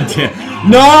 goddamn.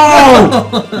 No!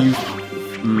 You.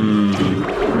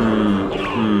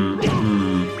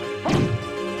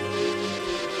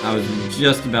 I was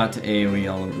just about to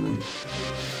AoE all over them.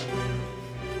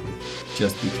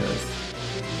 Just because.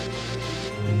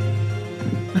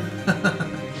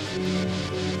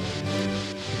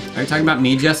 Are you talking about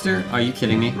me, Jester? Are you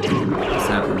kidding me? What's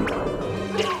happened?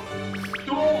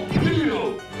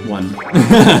 One.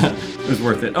 It was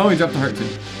worth it. Oh, he dropped the heart too.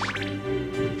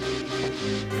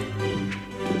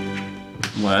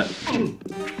 What?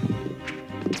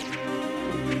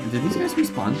 Did these guys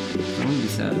respawn? I wouldn't be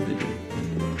sad if they did.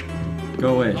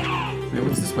 Go away. Wait,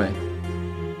 what's this way?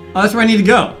 Oh, that's where I need to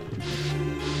go!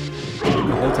 The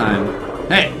whole time.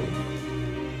 Hey!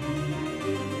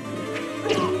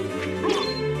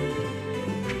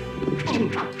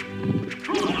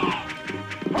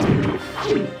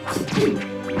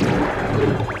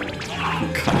 Oh,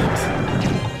 God.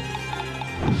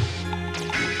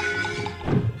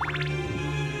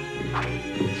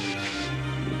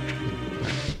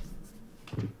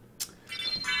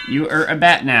 You are a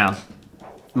bat now.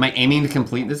 Am I aiming to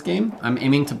complete this game? I'm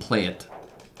aiming to play it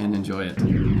and enjoy it.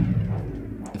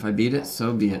 If I beat it,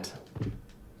 so be it.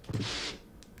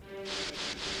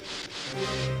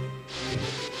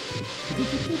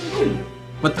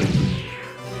 What the?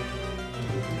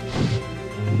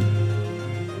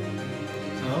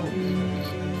 Oh.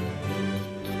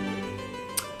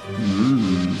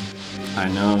 I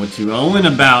know what you owen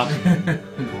about.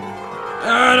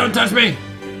 Don't touch me!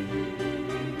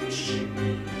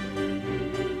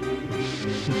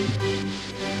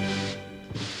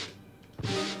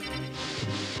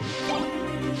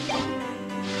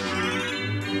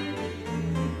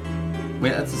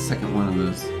 Wait, that's the second one of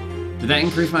those. Did that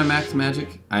increase my max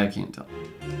magic? I can't tell.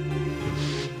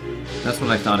 That's what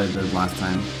I thought it did last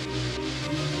time.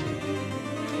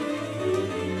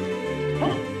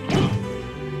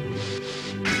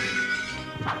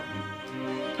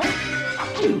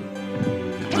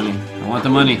 Get money. I want the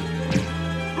money.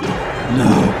 No!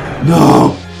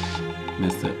 No!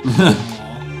 Missed it.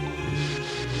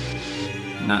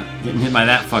 Not getting hit by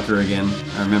that fucker again.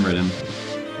 I remembered him.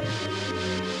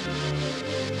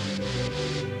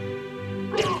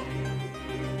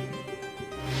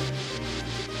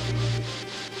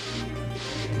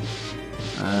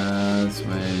 This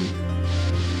way.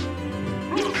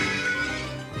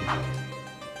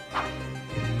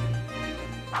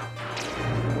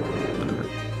 Whatever.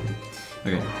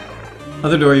 Okay.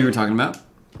 Other door you were talking about.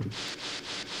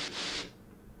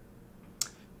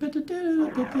 It's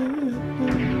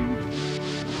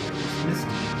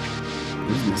misty.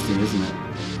 It is misty, isn't it?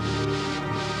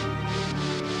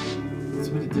 That's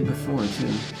what it did before,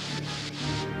 too.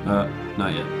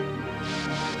 Not yet.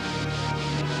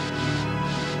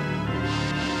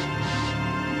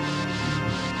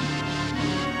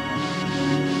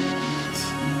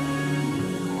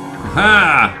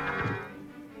 Ha!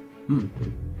 Ooh.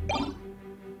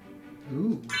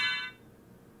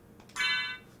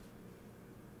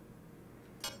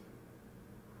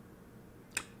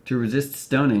 To resist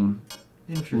stoning.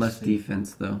 Interesting. Less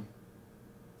defense, though.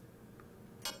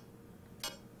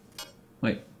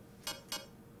 Wait.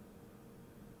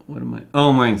 What am I? Oh,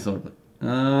 I'm wearing silver plate.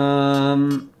 Nah.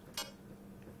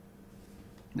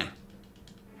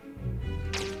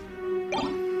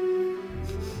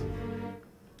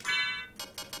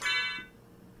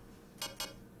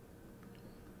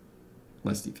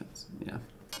 Less defense, yeah.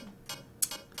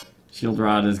 Shield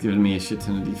Rod has given me a shit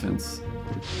ton of defense.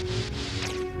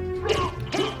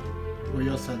 Well,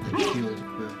 you also have the shield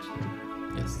equipped.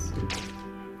 Yes.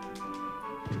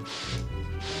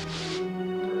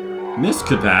 Mist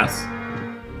could pass.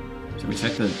 Should we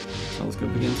check the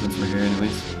telescope again since we're here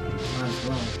anyways? Might as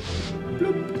well.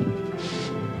 Bloop.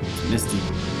 It's misty.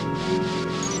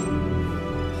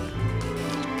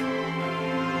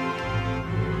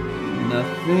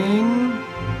 thing.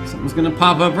 Something's gonna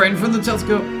pop up right in front of the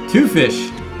telescope. 2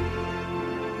 fish.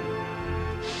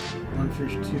 1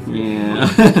 fish, 2 fish. Yeah.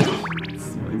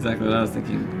 That's exactly what I was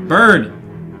thinking. Bird!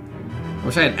 I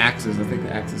wish I had axes. I think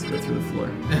the axes go through the floor.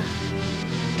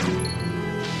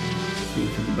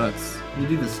 For the bucks. You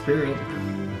do the spirit.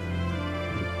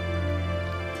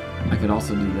 I could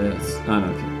also do this. Oh, no,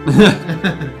 okay.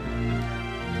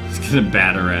 Just gonna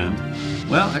bat around.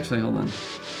 Well, actually, hold on.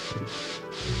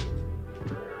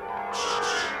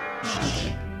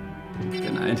 Okay.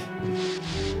 Denied.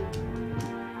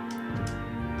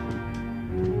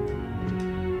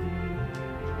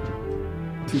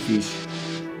 Two fish.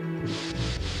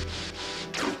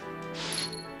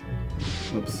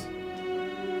 Whoops.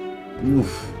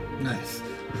 Oof. Nice.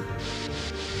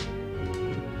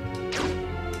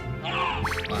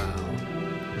 Wow.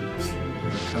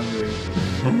 Recovery.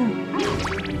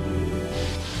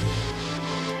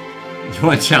 Do you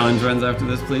want challenge runs after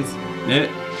this, please?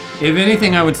 If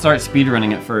anything, I would start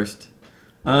speedrunning at first.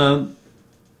 We're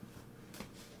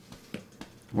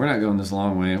not going this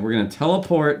long way. We're gonna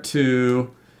teleport to...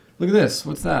 Look at this.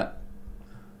 What's that?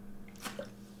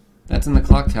 That's in the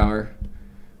clock tower.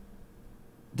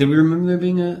 Did we remember there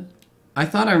being a... I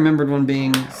thought I remembered one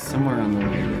being somewhere on the way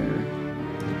there.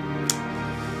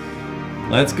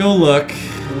 Let's go look.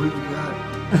 What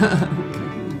have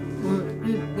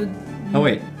you got? Oh,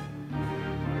 wait.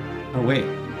 Oh, wait.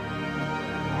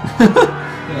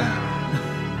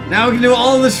 Yeah. Now we can do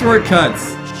all the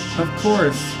shortcuts. Of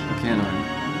course. I can't.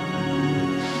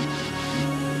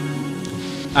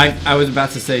 I was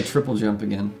about to say triple jump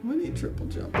again. We need triple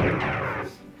jump.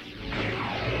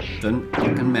 Doesn't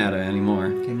fucking matter anymore.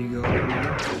 Can you go over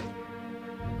here?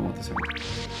 I want this one.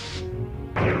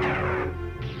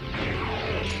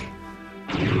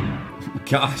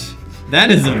 Gosh, that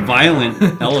is a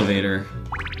violent elevator.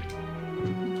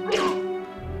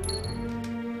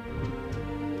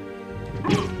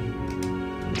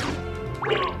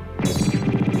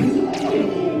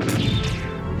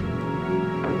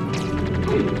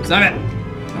 Stop it!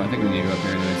 Oh, I think we need to go up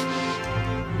here anyways.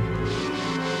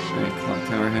 Alright, clock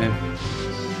tower head.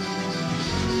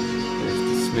 There's the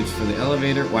switch for the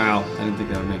elevator. Wow, I didn't think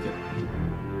that would make it.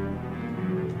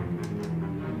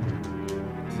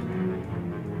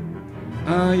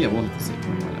 Yeah, we'll hit the same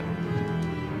point.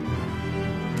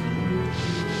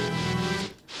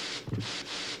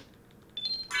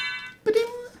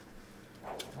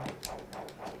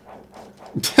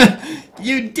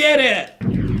 You did it!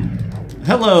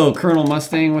 Hello, Colonel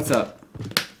Mustang. What's up?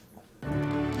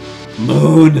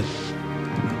 Moon.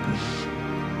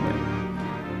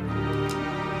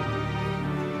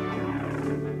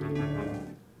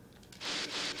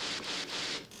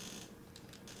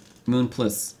 Moon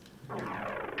Plus.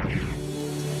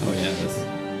 Oh yeah, this.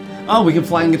 Oh, we can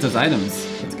fly and get those items.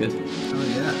 That's good. Oh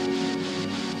yeah.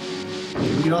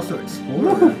 We can also explore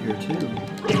out here too.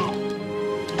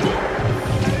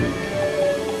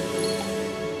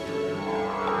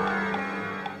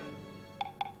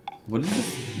 What is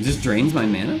this? It just drains my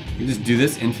mana? You just do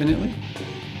this infinitely?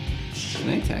 Can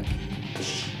I attack?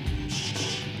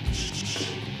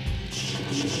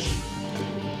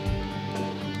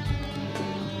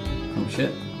 Oh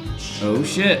shit. Oh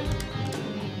shit.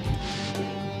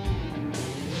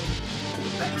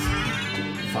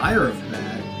 Fire of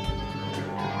bad.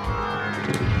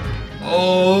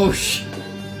 Oh shit.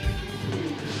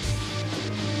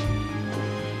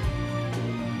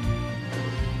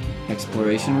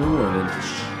 Exploration rewarded.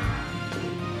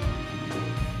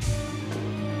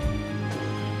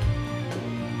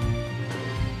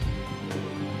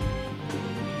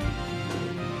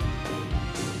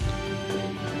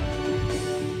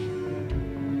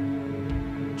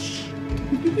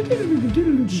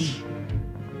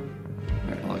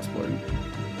 Alright, I'll explore.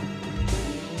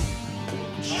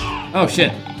 Oh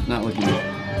shit! Not looking good.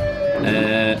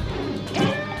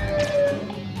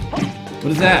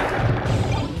 What is that?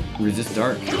 Resist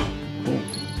dark. Cool.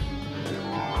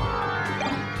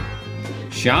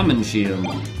 Shaman shield.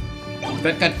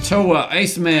 Bekatoa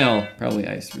ice mail. Probably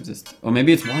ice resist. Oh,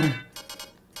 maybe it's water.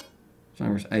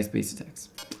 Stronger ice based attacks.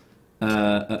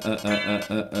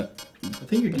 I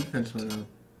think your defense went up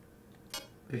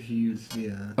if you use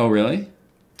the. Oh, really?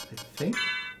 I think.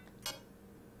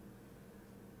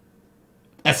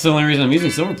 That's the only reason I'm using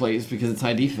silver plate is because it's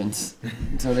high defense.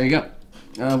 So there you go.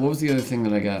 What was the other thing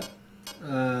that I got?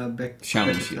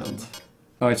 Shaman shield.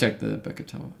 Oh, I checked the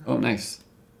Bekatoa. Oh, nice.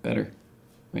 Better.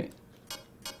 Wait.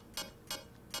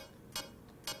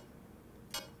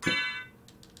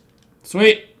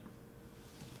 Sweet!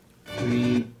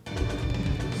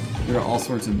 There are all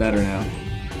sorts of better now.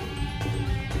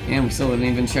 And we still didn't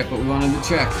even check what we wanted to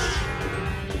check.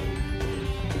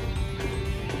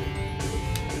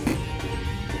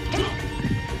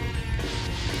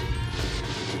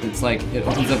 It's like, it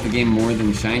opens up the game more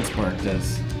than Shine Spark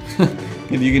does.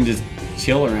 If you can just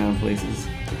chill around places.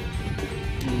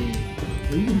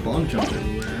 Well, you can bomb jump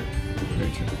everywhere.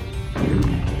 Very true.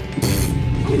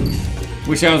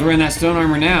 Wish I was wearing that stone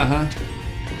armor now, huh?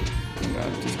 Oh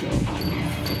god, just go.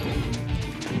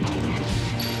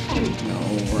 No,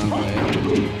 wrong way.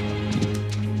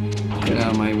 Get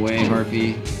out of my way,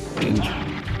 Harpy. And...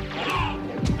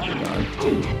 oh god.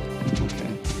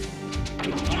 Okay.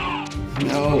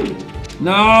 No!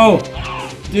 No!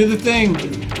 Do the thing!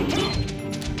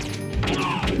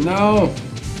 No!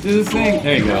 Do the thing!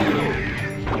 There you go.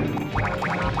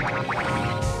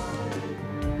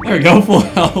 There we go, full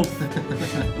health.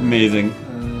 Amazing.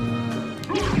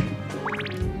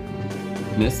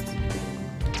 Missed.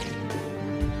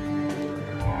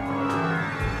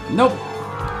 Nope.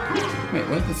 Wait,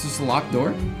 what? That's just a locked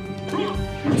door?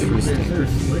 Interesting. Is there a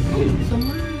switch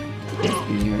somewhere? Right?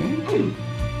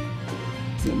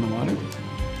 Is it in the water?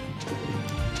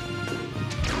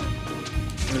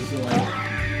 Or is it like...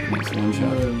 Next one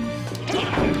shot.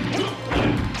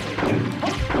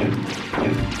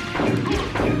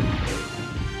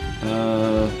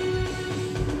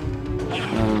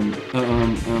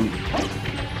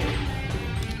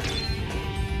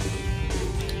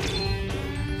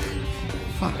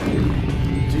 Fuck.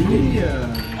 Do the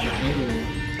angle.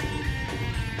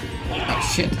 Oh,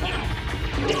 shit.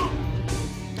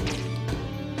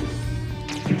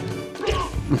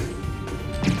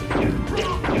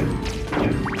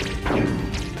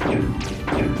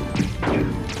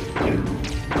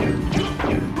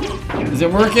 Is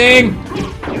it working?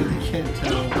 I can't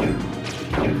tell.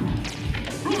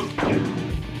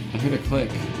 I heard a click.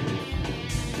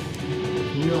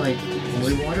 Can you like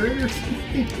holy water it or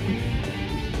something?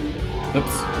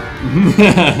 Oops.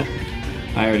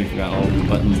 I already forgot all the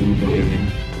buttons in the video game.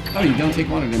 Oh, you don't take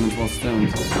water damage while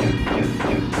stoned.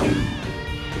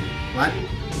 What?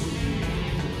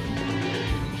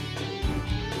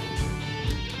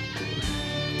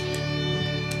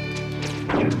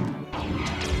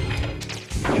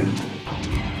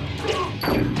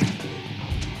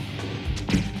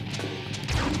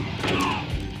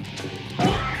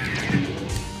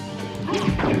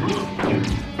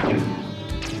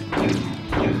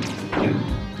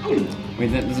 Wait,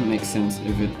 that doesn't make sense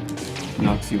if it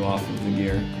knocks you off of the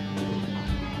gear.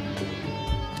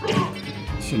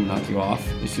 It shouldn't knock you off.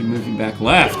 It should move you back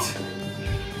left.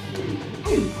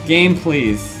 Game,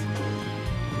 please.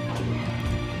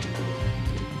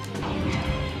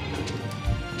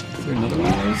 Is there another one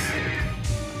of those?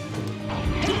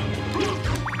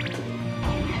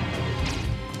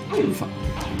 Oh, fuck.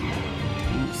 I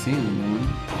don't see anyone.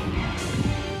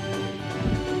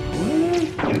 What?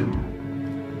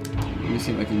 Let me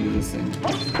see if I can do this thing.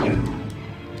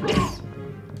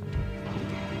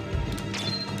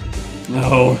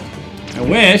 No. I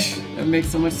wish. That makes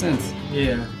so much sense.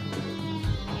 Yeah.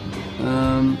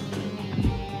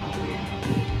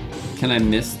 Can I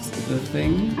miss the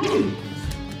thing?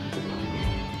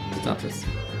 Stop this.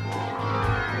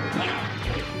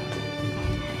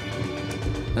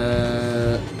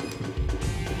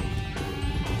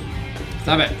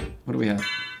 Stop it. What do we have?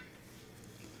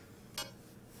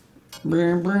 Are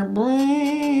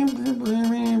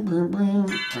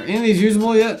any of these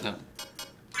usable yet? No.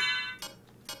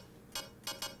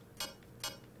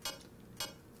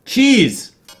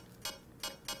 Cheese!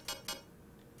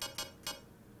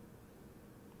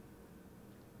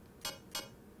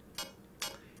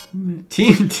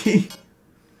 TNT!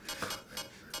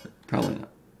 Probably not.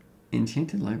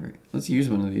 Enchanted library. Let's use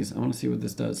one of these. I want to see what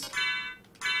this does.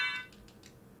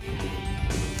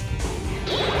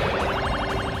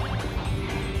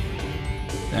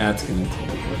 That's gonna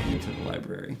teleport me to the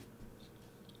library.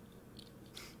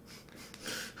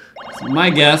 So my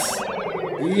guess.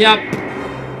 Yep.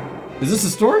 Is this a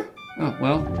store? Oh,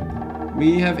 well.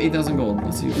 We have 8,000 gold.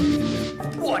 Let's see what we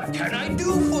can do. What can I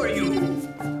do for you?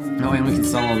 Oh, and we can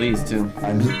sell all these too.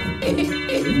 Thank you.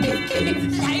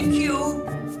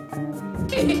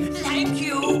 Thank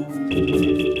you.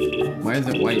 Why is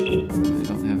it white? I don't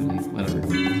have any. Whatever.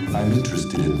 I'm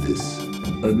interested in this.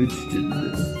 I'm interested in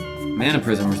this. Mana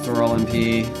Prism, restore all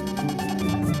MP.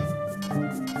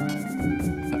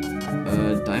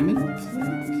 Diamond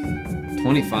plate?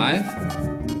 25?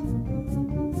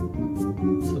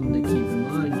 Something to keep in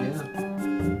mind, yeah.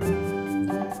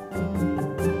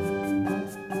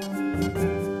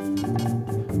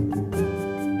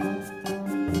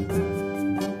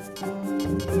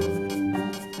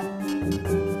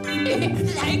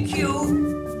 Thank you.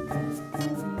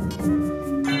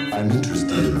 I'm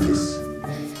interested in this.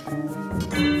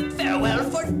 Farewell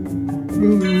for...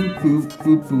 Boop, boop,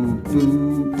 boop, boop,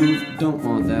 boop, boop. Don't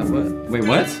want that. What? Wait,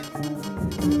 what?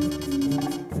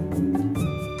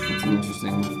 That's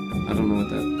interesting. I don't know what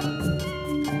that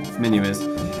menu is.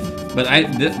 But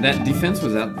that defense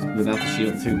was out without the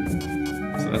shield too.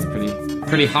 So that's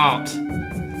pretty hot.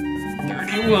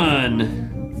 31.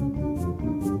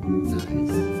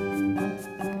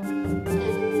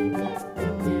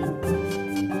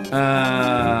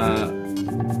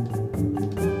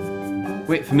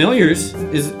 Wait, familiars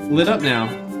is lit up now.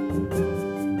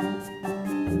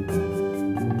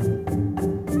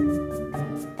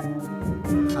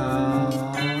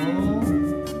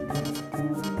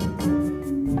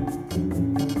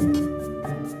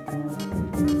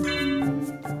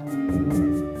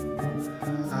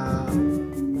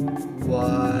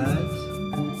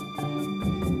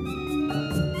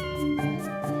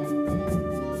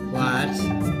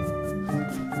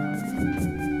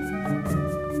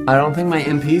 I don't think my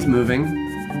MP's moving.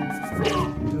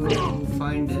 Go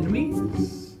find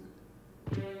enemies?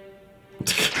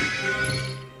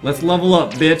 Let's level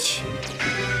up, bitch.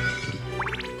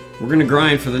 We're gonna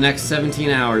grind for the next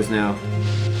 17 hours now.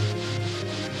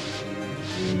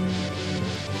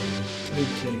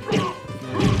 Okay.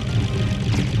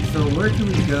 So where can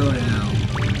we go now?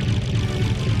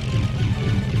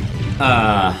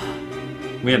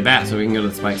 We have bats, so we can go to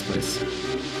the Spike's place.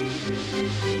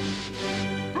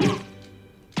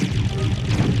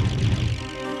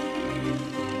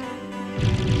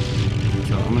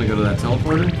 So I'm gonna go to that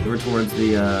teleporter. We're towards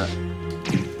the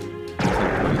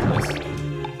teleporting place.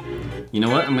 You know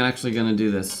what? I'm actually gonna do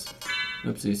this.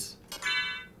 Oopsies.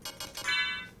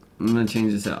 I'm gonna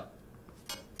change this out.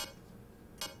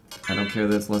 I don't care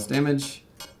that it's less damage.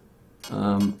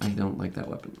 I don't like that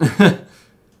weapon.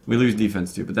 We lose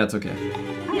defense too, but that's okay.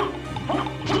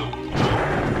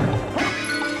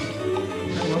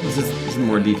 This is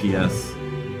more DPS,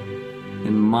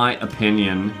 in my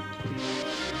opinion.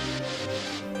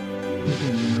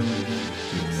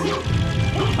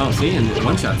 Oh, see, and it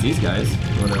one-shots these guys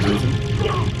for whatever reason.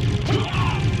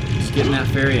 Just getting that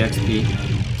fairy XP.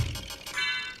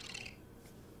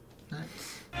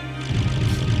 Nice. I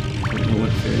don't know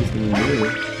what fairy's gonna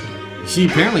do. She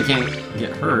apparently can't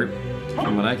get hurt,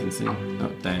 from what I can see.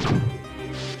 Oh, dang.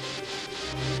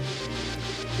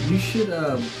 You should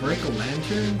break a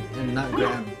lantern and not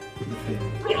grab the thing.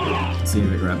 See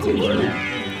if it grabs it.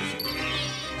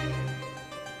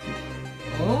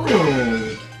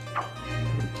 Oh!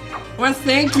 Well,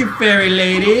 thank you, fairy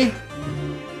lady.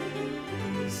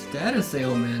 Status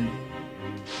ailment.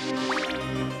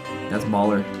 That's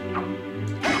baller.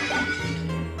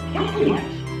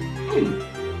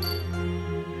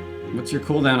 What's your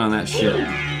cooldown on that shit?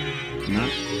 Not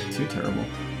too terrible.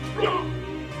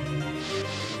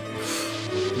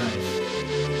 Nice.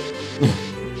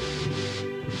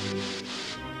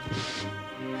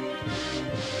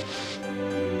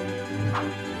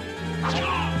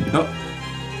 Oh.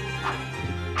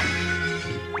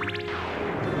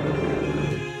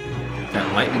 That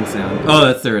lightning sound. Oh,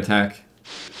 that's their attack.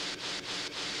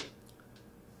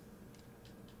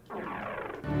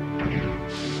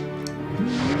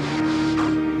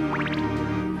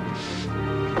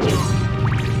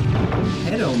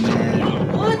 Pedo man.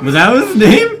 What? Was that his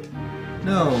name?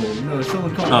 No,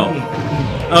 someone called Oh. me.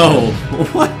 Oh,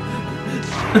 what?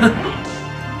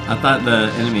 I thought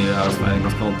the enemy that I was fighting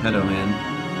was called Pedo Man.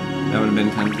 That would have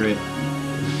been kind of great.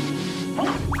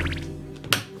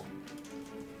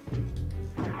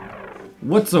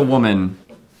 What's a woman?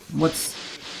 What's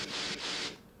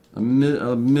a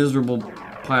miserable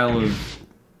pile of...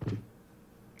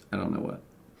 I don't know what.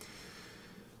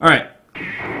 Alright.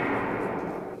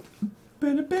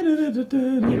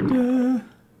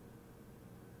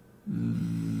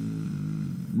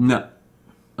 No.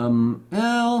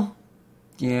 Well...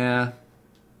 Yeah.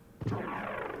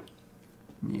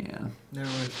 Yeah. Now I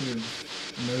see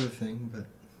another thing, but...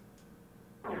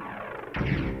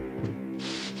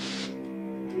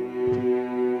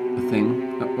 A thing?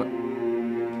 What?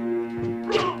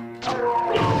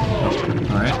 Oh,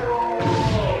 alright.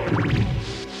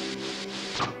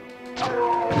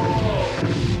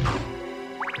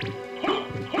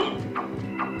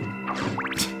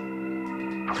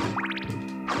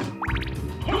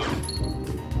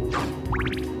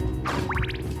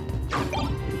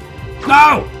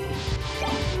 No!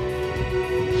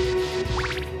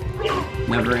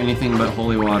 Never anything but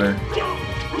holy water.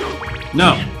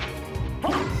 No!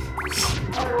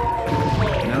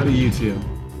 No to you two.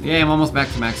 Yay, I'm almost back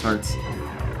to max hearts.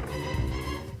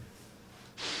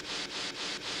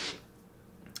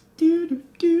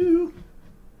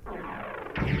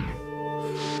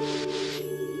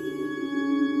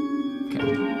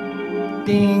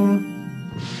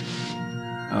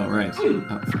 Oh, right.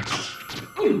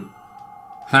 Oh.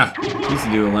 Ha! He used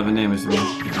to do 11 damage to me.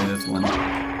 Okay, that's one.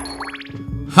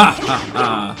 Ha ha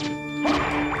ha!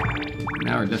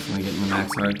 Now we're definitely getting the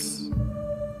max hearts.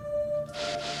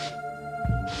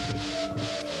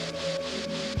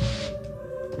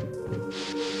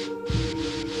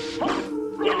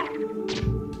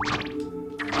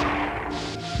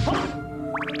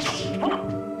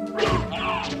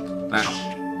 Ah.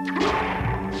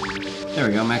 There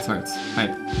we go, max hearts.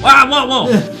 Hype. Wow, whoa, whoa!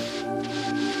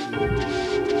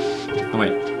 Oh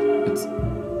wait, it's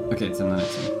okay. It's in the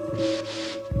next one.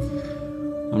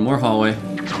 One more hallway.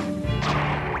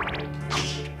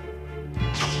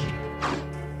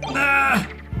 Ah!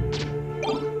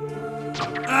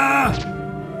 Ah!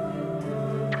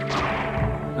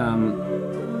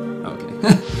 Okay.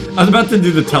 I was about to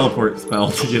do the teleport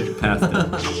spell to get past it.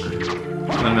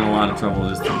 I'm in a lot of trouble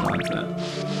just to dodge that.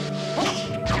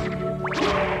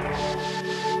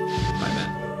 Bye,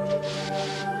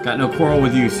 Bat. Got no quarrel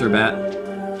with you, Sir Bat.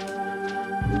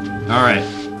 Alright.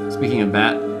 Speaking of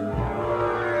Bat,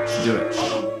 let's do it.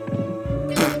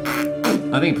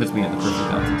 I think it puts me at the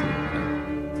perfect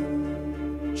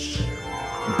altitude.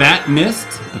 Bat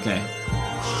missed? Okay.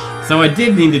 So I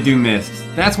did need to do mist.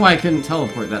 That's why I couldn't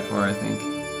teleport that far, I think.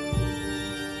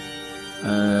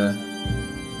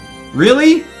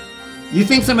 Really? You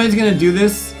think somebody's gonna do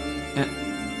this?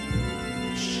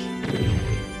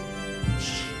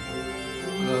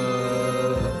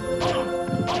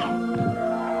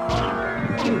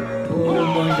 Oh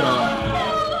my god.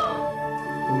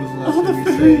 What was the last thing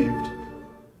we saved?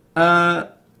 I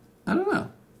don't know.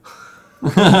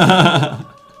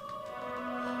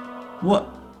 What?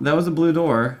 That was a blue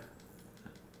door.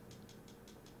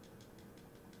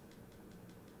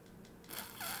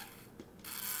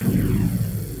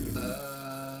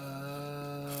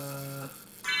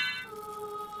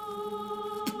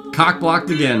 Cock blocked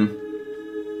again.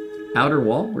 Outer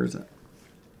wall? Where is that?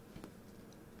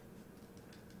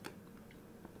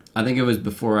 I think it was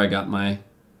before I got my...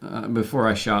 before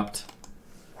I shopped.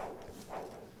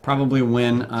 Probably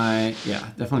when I...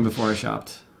 yeah, definitely before I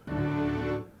shopped.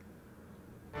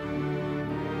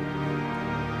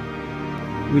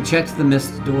 We checked the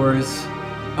mist doors.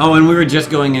 Oh, and we were just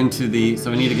going into the...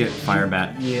 so we need to get Fire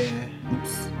Bat. Yeah.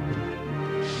 Oops.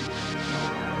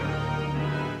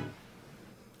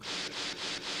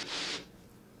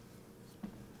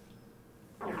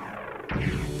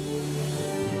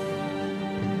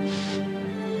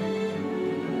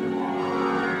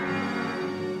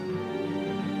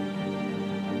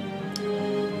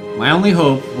 My only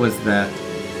hope was that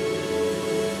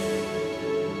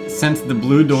since the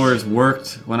blue doors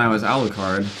worked when I was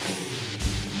Alucard,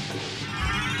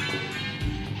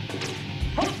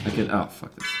 I could... oh,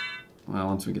 fuck this. Well,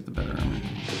 once we get the better armor,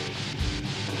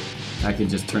 I could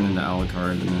just turn into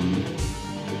Alucard and then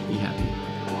be happy.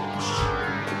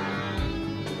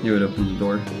 You would open the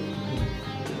door.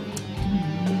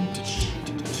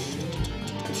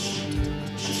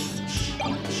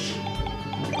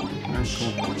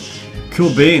 Cool.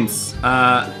 Cool beans.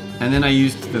 And then I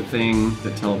used the thing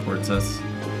that teleports us.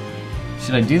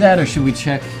 Should I do that or should we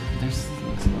check? There's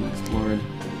this one explored.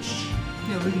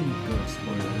 Yeah, we can go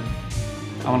explore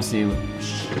that. I want to see what...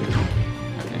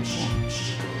 okay, cool.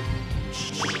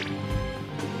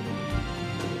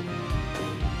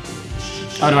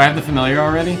 Oh, do I have the familiar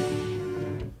already?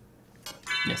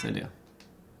 Yes, I do.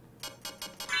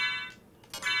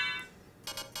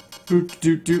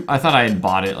 I thought I had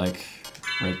bought it, like,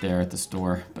 right there at the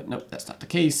store, but nope, that's not the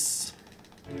case.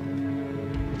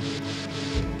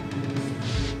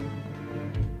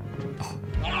 Oh,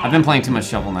 I've been playing too much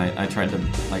Shovel Knight. I tried to,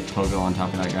 like, pogo on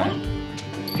top of that guy.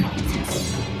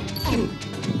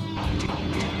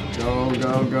 Go,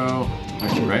 go, go.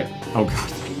 Wait, right? Oh god,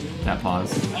 that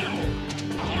pause.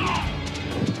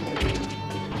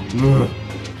 Ugh.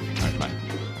 Alright, bye.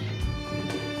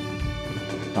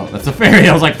 Oh, that's a fairy!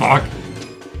 I was like, fuck!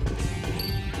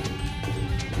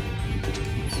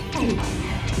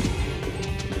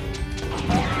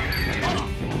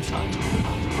 One shot.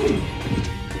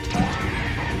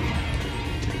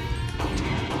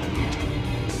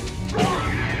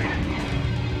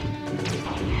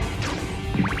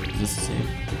 Is this safe?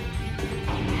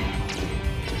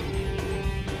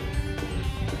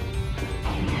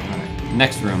 Alright,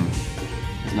 next room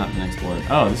has not been explored.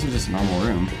 Oh, this is just a normal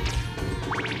room.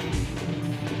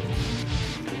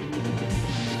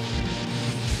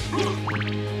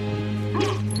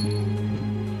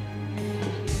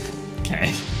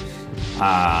 Okay.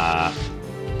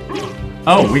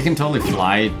 Oh, we can totally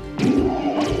fly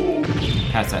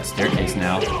past that staircase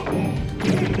now.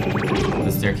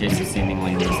 The staircase is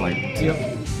seemingly just like...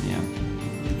 Yep.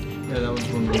 that was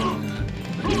one of the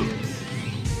ideas.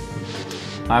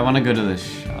 I want to go to the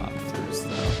shop first,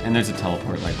 though. And there's a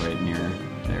teleport, like, right near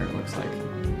there, it looks like.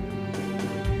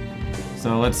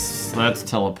 So let's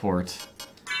teleport.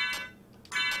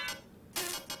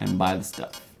 And buy the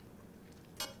stuff.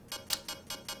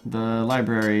 The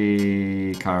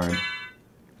library card.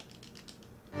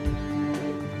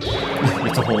 You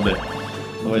have to hold it.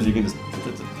 Otherwise you can just...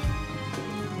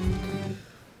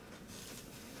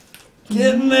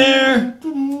 Get in there!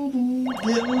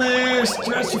 Get in there!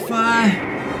 Stretchify!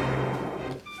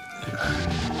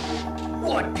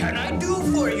 What can I do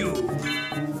for you?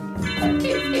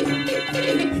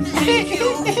 Thank you.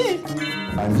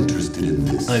 I'm interested in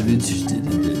this. I'm interested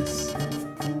in this.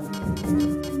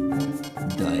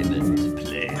 Diamond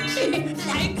plate.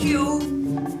 Thank you.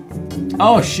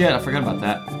 Oh shit, I forgot about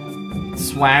that.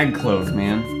 Swag cloak,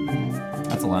 man.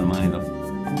 That's a lot of money though.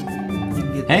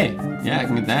 Hey, yeah, I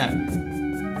can get that.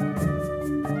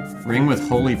 Ring with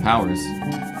holy powers.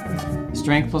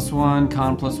 Strength +1,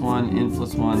 con +1, int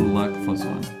 +1, luck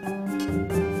 +1.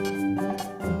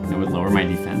 It would lower my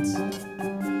defense.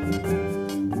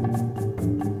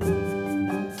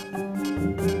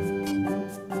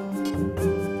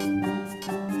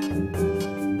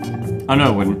 Oh no,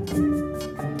 it wouldn't.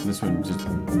 This would just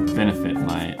benefit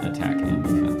my attack and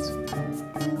defense.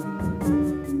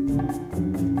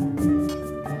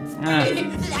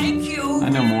 Thank you. I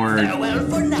know more Farewell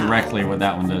for now. directly what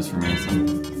that one does for me, so...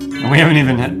 And we haven't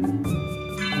even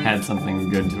had something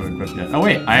good to equip yet. Oh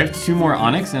wait, I have 2 more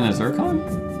Onyx and a Zircon?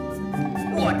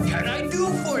 What can I do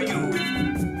for you?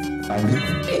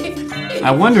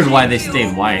 I wondered why they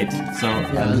stayed white, so...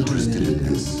 I'm interested in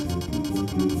this.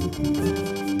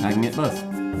 I can get both.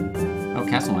 Oh,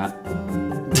 castle map.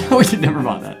 We never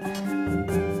bought that.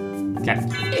 Okay.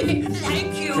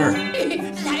 Thank you. Sure.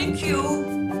 Thank you.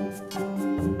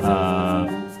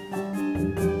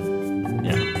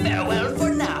 Yeah. Farewell for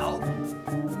now.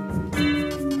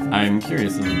 I'm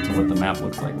curious as to what the map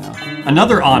looks like now.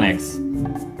 Another Onyx!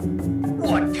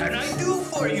 What can I do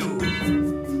for you?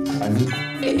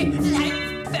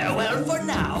 Farewell for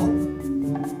now.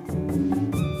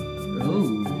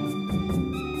 Ooh.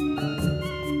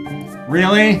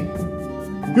 Really?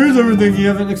 Here's everything you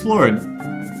haven't explored.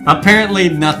 Apparently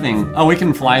nothing. Oh, we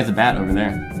can fly as a bat over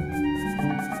there.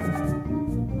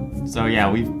 So yeah,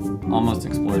 we've almost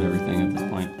explored everything at this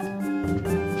point.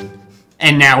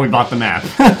 And now we bought the map.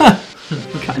 God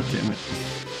damn it.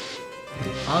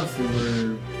 Honestly,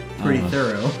 we're pretty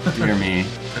thorough. Dear me.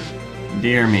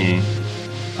 Dear me.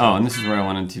 Oh, and this is where I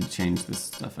wanted to change this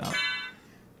stuff out.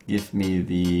 Give me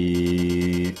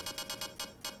the...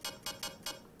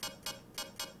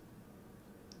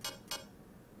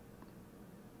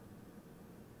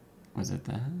 Was it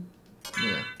that?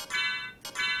 Yeah.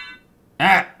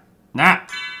 Ah! Nah!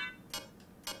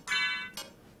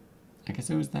 I guess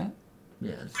it was that?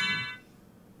 Yeah.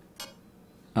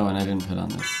 Oh, and I didn't put on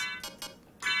this.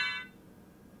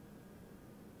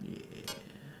 Yeah.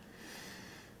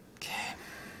 Okay.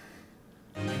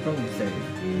 Probably save.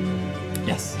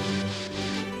 Yes.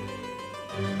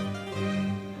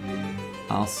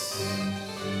 I'll save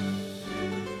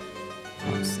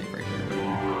right here.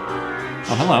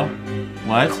 Oh, hello.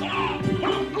 What?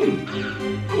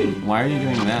 Why are you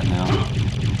doing that now?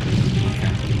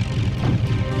 Okay.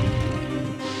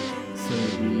 So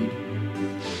we...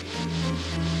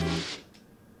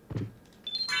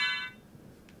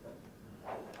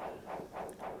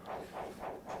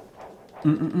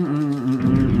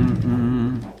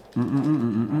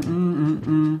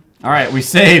 Alright, we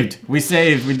saved! We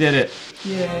saved! We did it!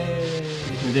 Yay!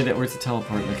 We did it. Where's the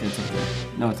teleport? Okay, it's up there.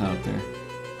 No, it's not up there.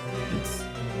 It's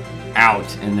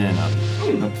out and then up.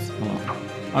 Oops. Hello.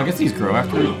 Oh, I guess these grow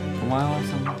after a while or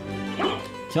something.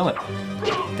 Kill it.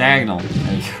 Diagonal.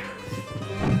 There you go.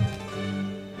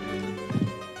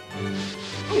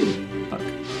 Fuck.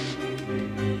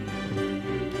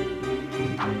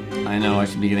 I know I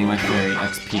should be getting my fairy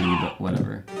XP, but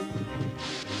whatever.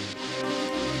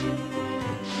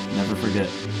 Never forget.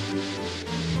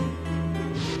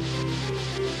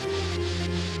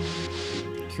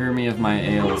 Cure me of my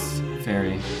ails,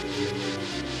 fairy.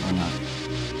 Or not.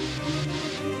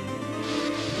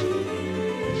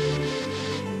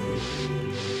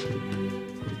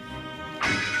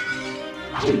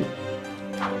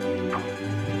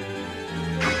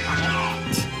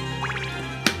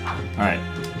 Alright.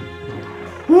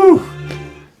 Woo!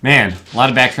 Man, a lot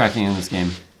of backtracking in this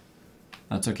game.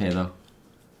 That's okay though.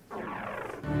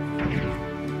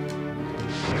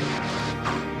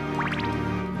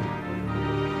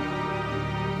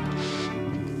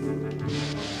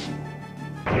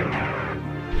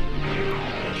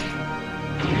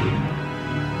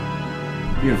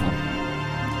 Beautiful.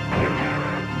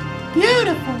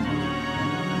 Beautiful.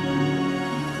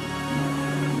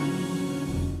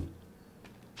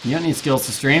 You got any skills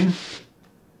to stream?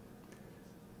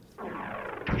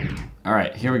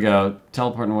 Alright, here we go.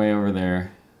 Teleporting way over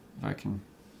there. If I can...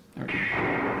 There we go.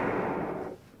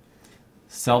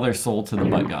 Sell their soul to the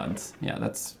butt gods. Yeah,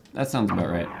 that sounds about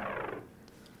right.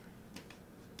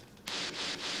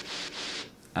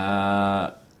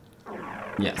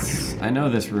 Yes. I know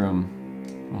this room.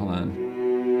 Hold on.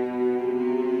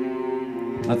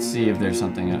 Let's see if there's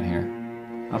something out here.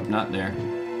 Oh, not there.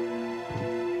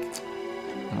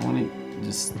 I don't want to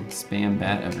just spam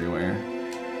bat everywhere.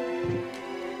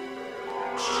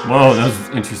 Whoa, that was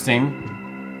interesting.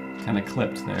 Kind of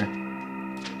clipped there.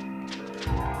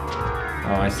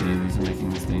 Oh, I see. These are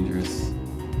making this dangerous.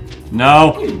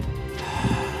 No!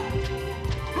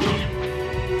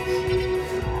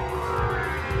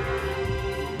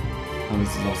 Oh,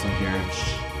 this is also here.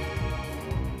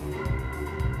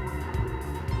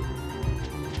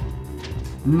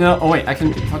 No! Oh, wait. I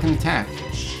can fucking attack.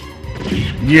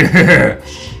 Yeah!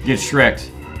 Get Shrek'd.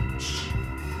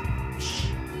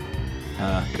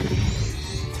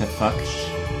 To fuck.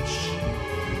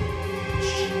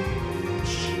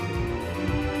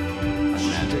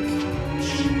 Magic.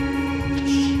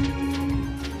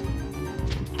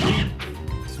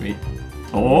 Sweet.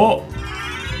 Oh!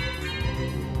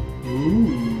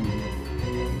 Ooh.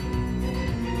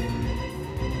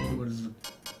 What is the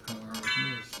power of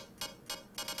this?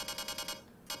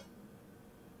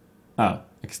 Oh,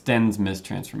 extends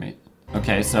mistransformate.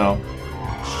 Okay, so...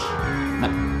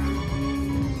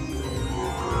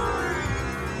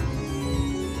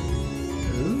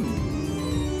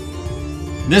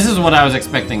 This is what I was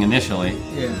expecting initially.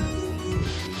 Yeah.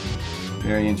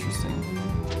 Very interesting.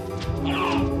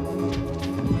 Alright,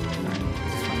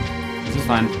 this is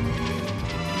fine.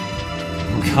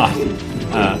 Oh god.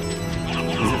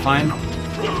 Is it fine?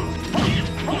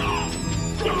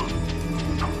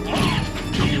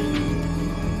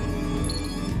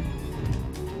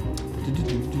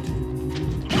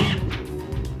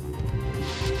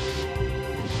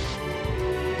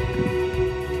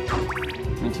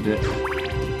 Meant to do it.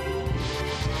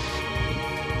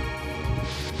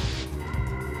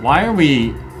 Why are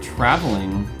we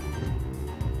traveling?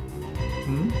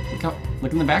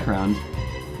 Look in the background.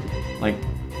 Like,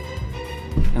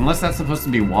 unless that's supposed to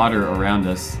be water around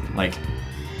us, like...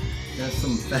 That's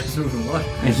some fast moving water.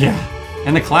 Yeah.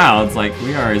 And the clouds, like,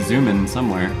 we are zooming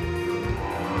somewhere.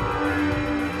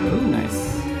 Ooh.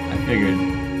 Nice. I figured.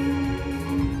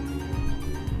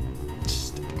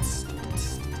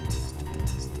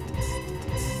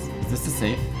 Is this the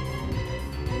safe?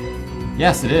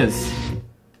 Yes, it is.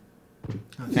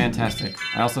 Fantastic.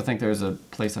 I also think there's a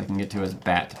place I can get to as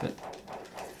Bat, but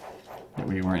that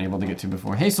we weren't able to get to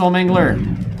before. Hey, Soul Mangler!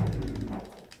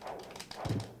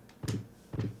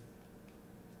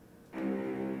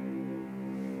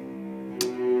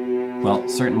 Well,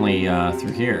 certainly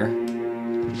through here.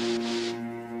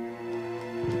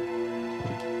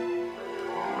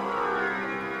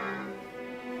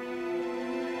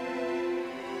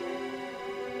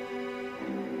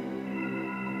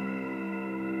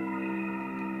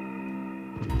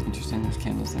 Interesting, there's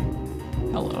candles there.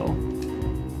 Hello.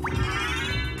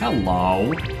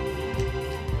 Hello.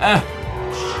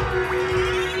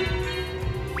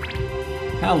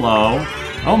 Hello.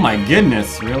 Oh my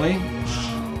goodness, really?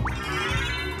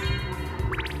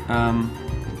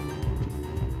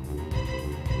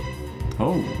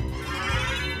 Oh.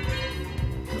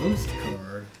 Ghost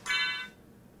card.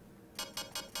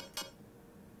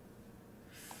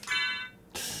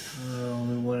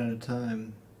 Only one at a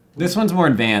time. This one's more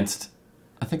advanced.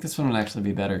 I think this one would actually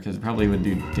be better because it probably would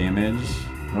do damage.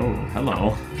 Oh,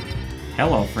 hello.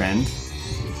 Hello, friend.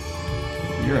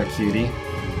 You're a cutie.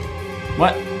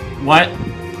 What? What?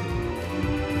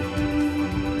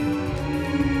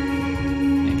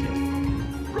 Thank you.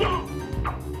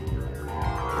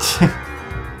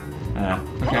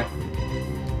 Okay.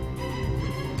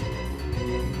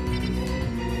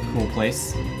 Cool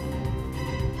place.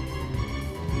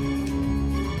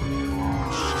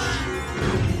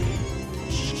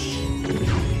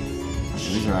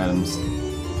 These are items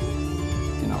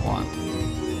do not want.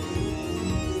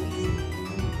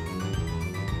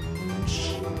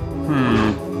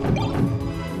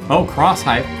 Oh, cross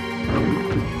hype.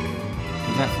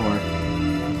 What's that for?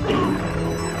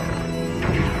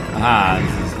 Ah,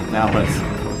 this is that was.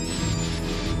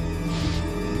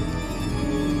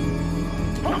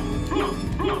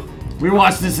 We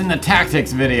watched this in the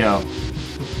tactics video.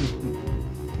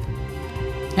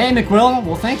 Hey, McWill.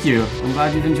 Well, thank you. I'm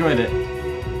glad you've enjoyed it.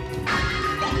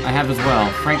 I have as well.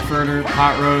 Frankfurter,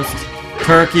 pot roast,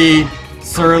 turkey,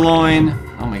 sirloin.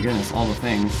 Oh my goodness, all the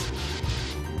things.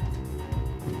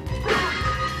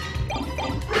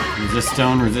 Resist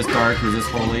stone, resist dark, resist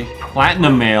holy.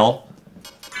 Platinum mail.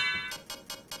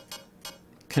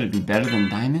 Could it be better than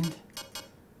diamond?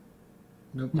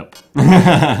 Nope. Nope.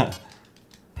 That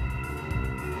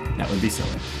would be silly.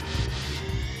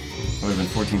 That would have been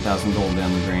 14,000 gold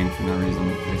down the drain for no reason.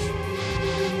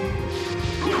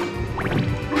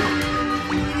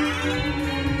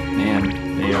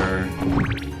 Man, they are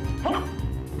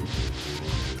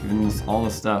giving us all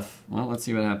the stuff. Well, let's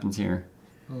see what happens here.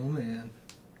 Oh man.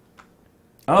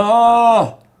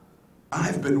 Oh!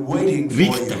 I've been waiting for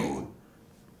you.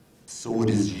 So it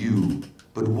is you.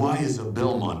 But why is a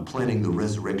Belmont planning the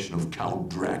resurrection of Count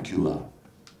Dracula?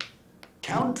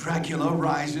 Count Dracula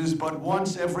rises but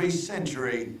once every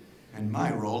century, and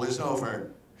my role is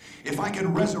over. If I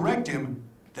can resurrect him,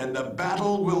 then the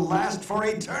battle will last for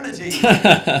eternity.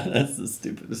 That's the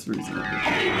stupidest reason ever.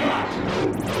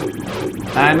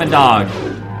 I'm a dog.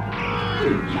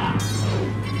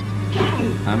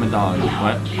 I'm a dog.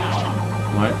 What?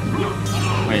 What?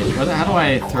 Wait, what, how do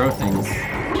I throw things?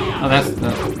 Oh, that's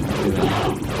the...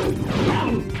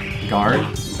 Guard?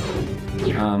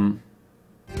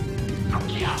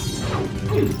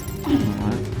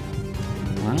 What?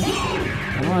 What?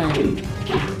 How do I...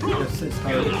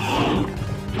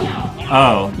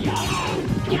 Oh.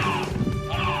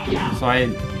 So I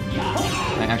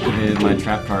activated my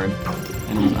trap card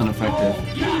and it was ineffective.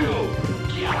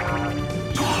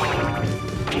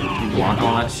 You block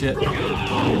all that shit.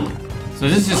 So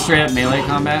this is just straight up melee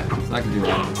combat? So I can do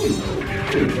that.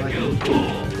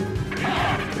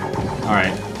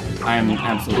 Alright. I am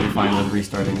absolutely fine with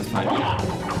restarting this fight.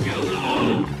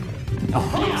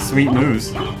 Oh, sweet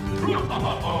moves.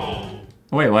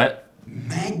 Wait, what?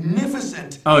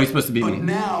 Magnificent! Oh, he's supposed to beat me. But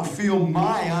now feel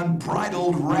my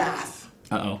unbridled wrath.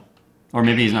 Uh-oh. Or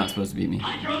maybe he's not supposed to beat me.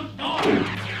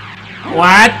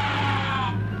 What?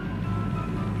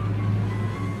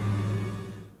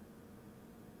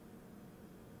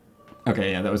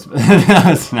 Okay, yeah, that was that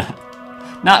was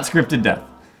not scripted death.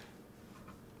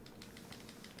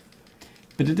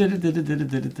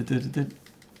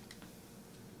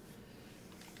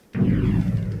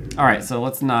 Alright, so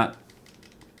let's not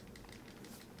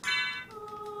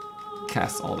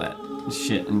cast all that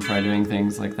shit and try doing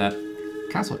things like that.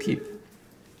 Castle keep.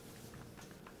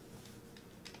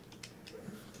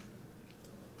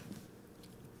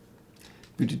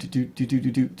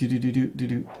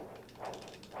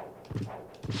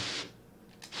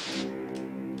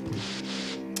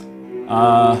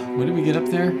 What did we get up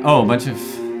there? Oh, a bunch of...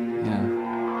 yeah.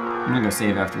 I'm gonna go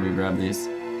save after we grab these.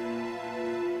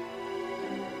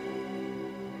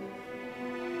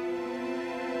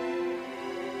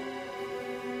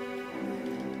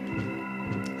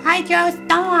 Hi, Joe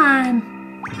Storm.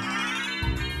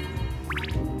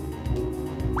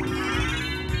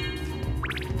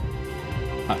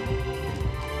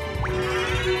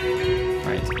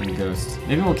 Right, and Ghost.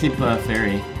 Maybe we'll keep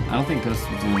Fairy. I don't think Ghost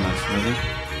was doing much, was he?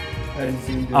 I didn't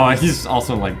see him do Oh, it. he's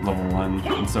also like level 1,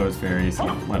 and so is Fairy, so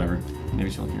whatever. Maybe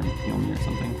she'll heal me or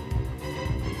something.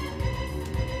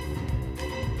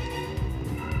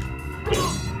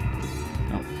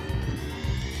 Nope.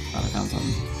 Thought I found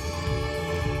something.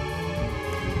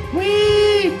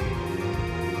 Whee!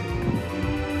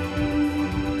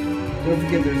 Don't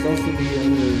forget, there's also the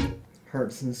other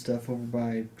hearts and stuff over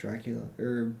by Dracula.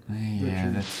 Or Yeah,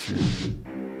 Richard. that's true.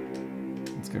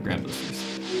 Let's go grab those first.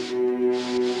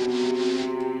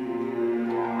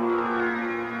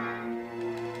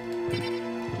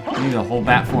 I need a whole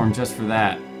bat form just for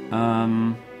that.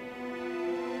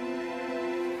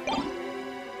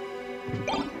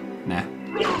 Nah.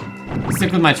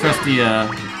 Stick with my trusty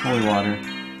holy water.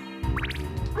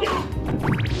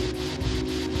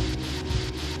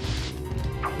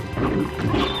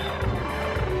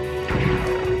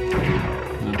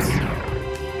 Oops.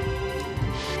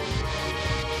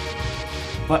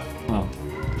 What? Well.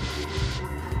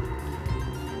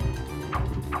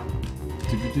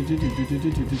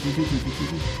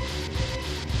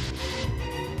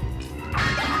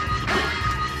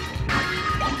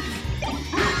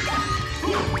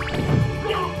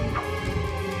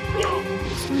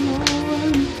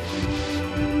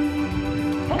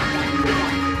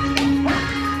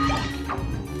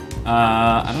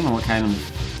 I don't know what kind of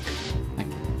like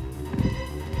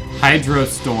Hydro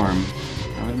Storm.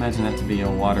 I would imagine that to be a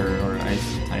water or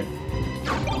ice type.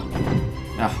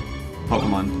 Ah,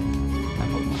 Pokemon. Not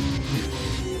Pokemon.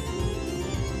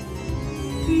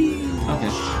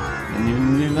 Okay, didn't even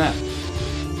do that.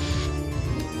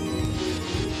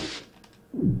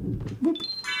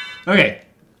 Okay,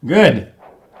 good.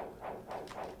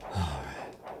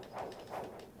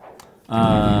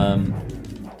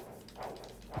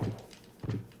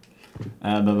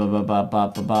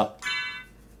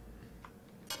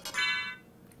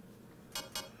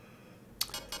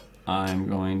 I'm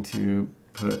going to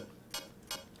put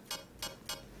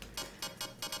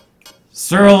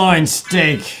sirloin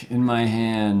steak in my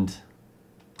hand.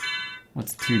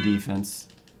 What's 2 defense?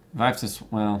 If I have to,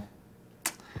 well,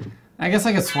 I guess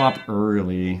I could swap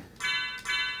early.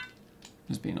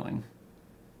 Just be annoying.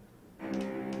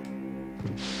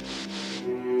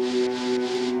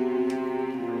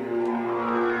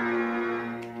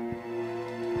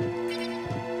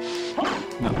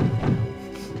 No.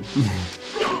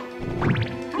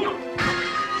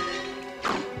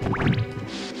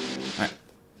 Alright.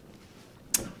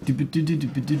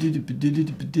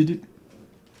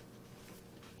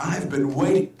 I've been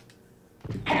waiting.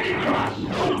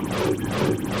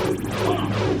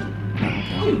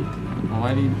 Well,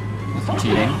 why do you... That's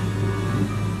cheating.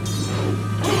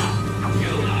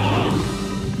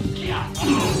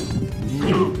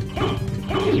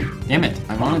 Damn it,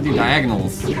 I want to do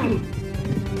diagonals.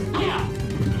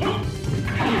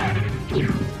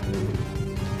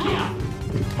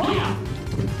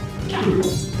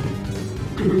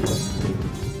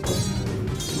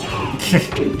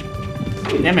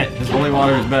 Damn it, this holy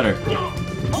water is better.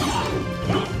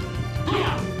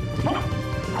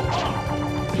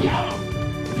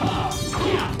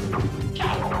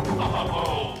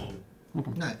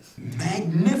 Nice.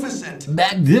 Magnificent.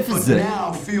 Magnificent. But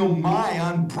now feel my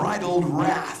unbridled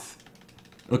wrath.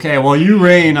 Okay, while you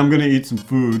reign, I'm gonna eat some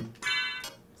food.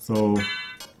 So,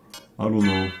 I don't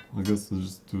know. I guess I'll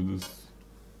just do this.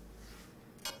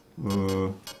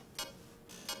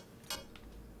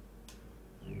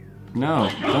 No,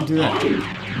 don't do that.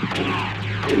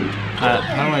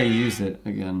 How do I use it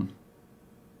again?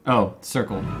 Oh,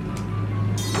 circle.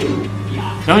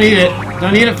 Don't eat it!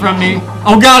 Don't eat it from me!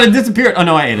 Oh god, it disappeared! Oh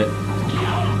no, I ate it.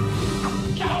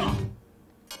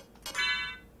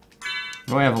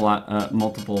 Oh, I have a lot,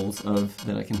 multiples of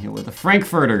that I can heal with. The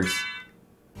Frankfurters!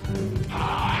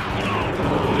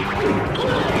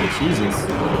 Jesus.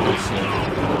 Oh, shit.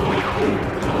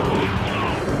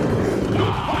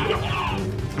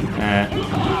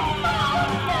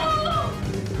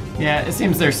 Yeah, it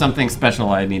seems there's something special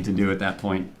I need to do at that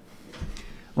point.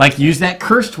 Like use that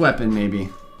cursed weapon, maybe.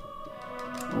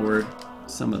 Or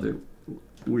some other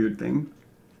weird thing.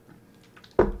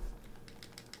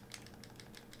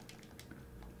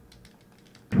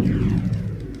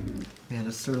 Man,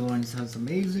 the sirloin sounds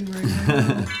amazing right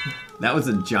now. That was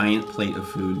a giant plate of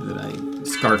food that I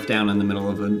scarfed down in the middle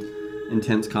of an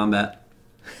intense combat.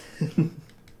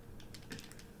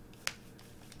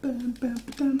 Bam, bam,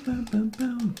 bam, bam, bam,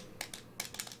 bam.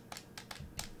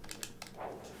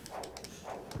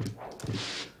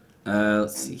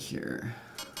 Let's see here.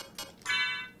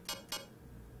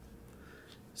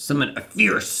 Summon a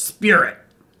fierce spirit.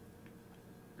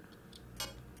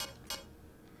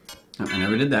 Oh, I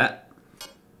never did that.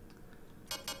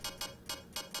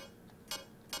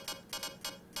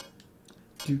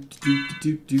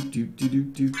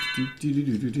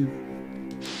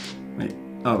 Wait.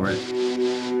 Oh, right.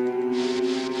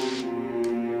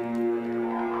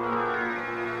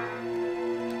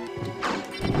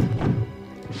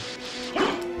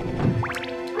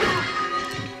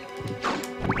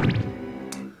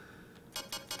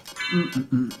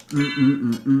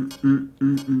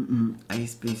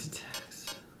 Ice-based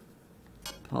attacks.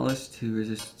 Polish to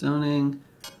resist stoning.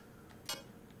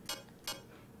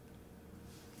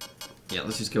 Yeah,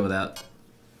 let's just go without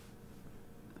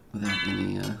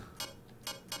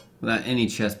any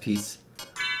chest piece.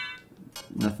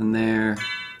 Nothing there.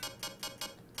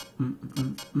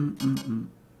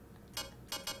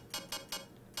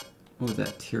 What was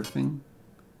that, tear thing?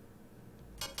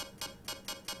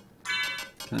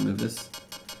 Can I move this?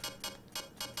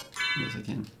 Yes, I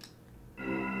can.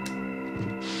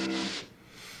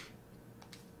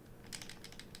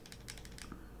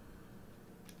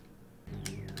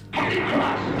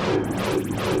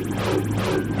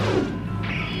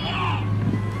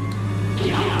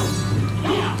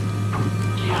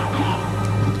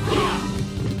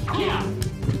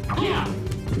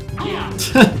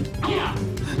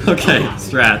 Okay,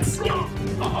 strats.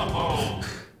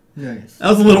 Nice. That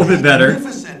was a little bit better.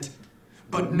 Magnificent.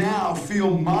 But now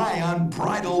feel my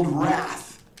unbridled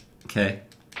wrath. Okay.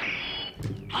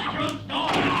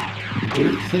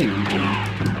 You're kidding me.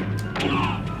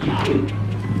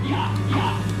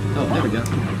 Oh, there we go.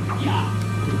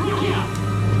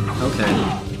 Okay.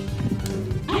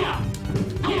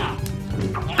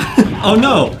 Oh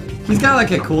no! He's got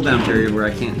like a cooldown period where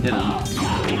I can't hit him. It's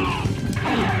annoying.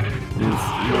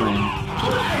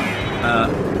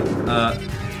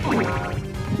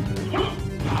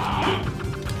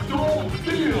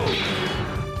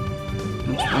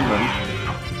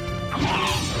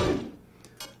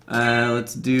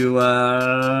 Let's do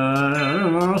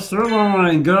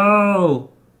Symphony, go!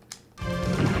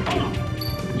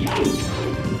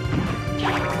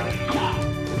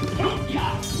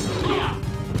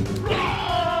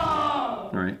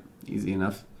 Alright, easy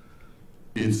enough.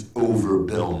 It's over,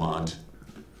 Belmont.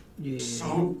 Yeah.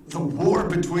 So the war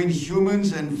between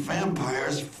humans and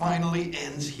vampires finally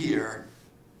ends here.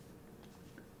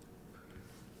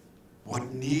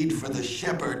 What need for the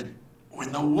shepherd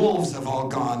when the wolves have all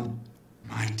gone?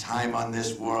 My time on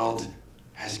this world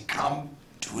has come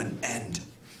to an end.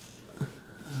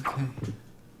 Okay.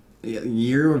 Yeah,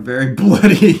 you're very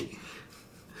bloody.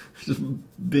 Just a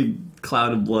big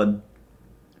cloud of blood.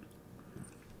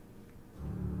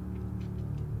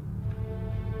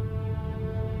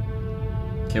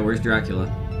 Okay, where's Dracula?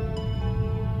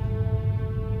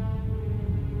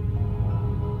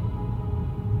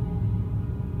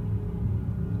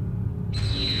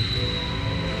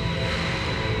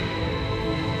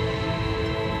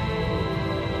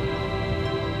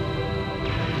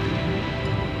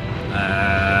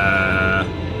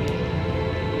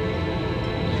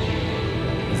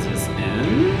 Is this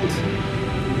end?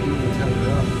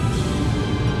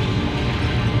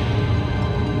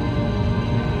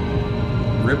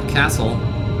 Rip Castle. I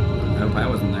hope I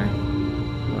wasn't there.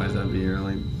 Otherwise that'd be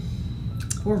early.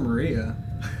 Poor Maria.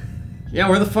 Yeah,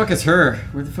 where the fuck is her?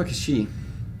 Where the fuck is she?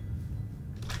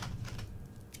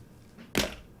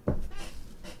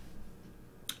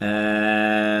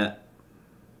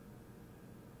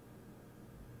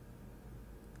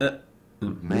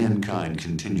 Mankind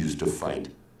continues to fight,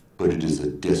 but it is a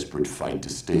desperate fight to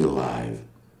stay alive.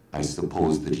 I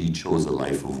suppose that he chose a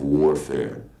life of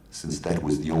warfare, since that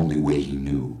was the only way he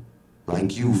knew.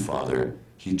 Like you, Father,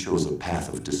 he chose a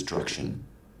path of destruction.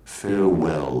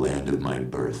 Farewell, land of my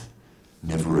birth.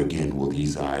 Never again will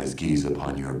these eyes gaze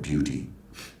upon your beauty.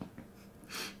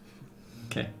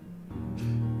 Okay.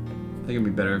 I think it'd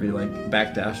be better if he like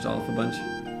backdashed off a bunch.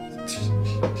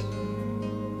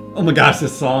 Oh my gosh,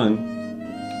 this song.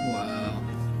 Wow.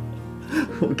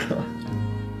 Oh god.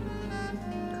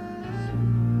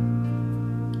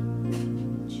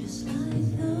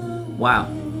 Wow.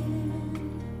 What?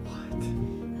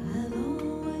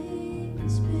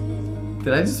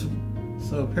 Did I just...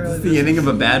 So Is apparently this the ending of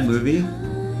a bad movie?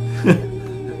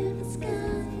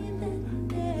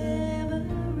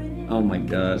 Oh my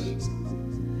gosh.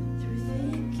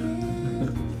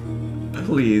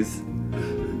 Please.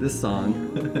 This song.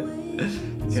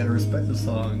 You gotta respect the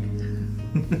song.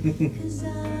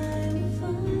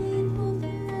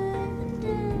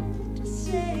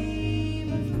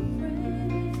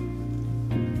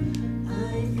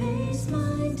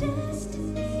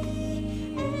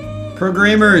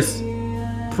 Programmers!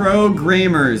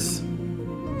 Programmers!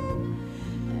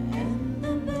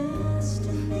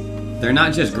 They're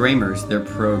not just grammars, they're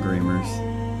programmers.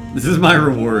 This is my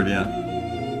reward, yeah.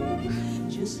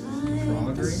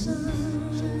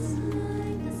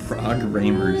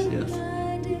 Programmers, yes.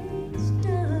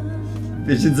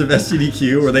 Visions of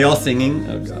SGDQ, were they all singing?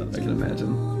 Oh god, I can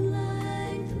imagine.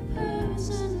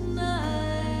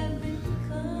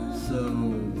 So,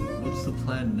 what's the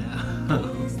plan now?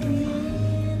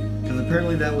 Because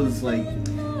apparently that was like...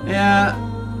 Yeah,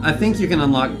 I think you can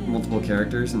unlock multiple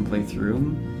characters and play through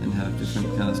them and have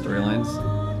different kind of storylines.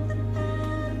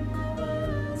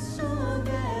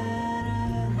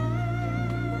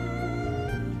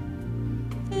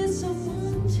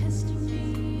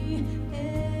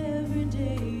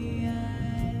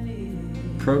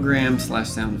 Program /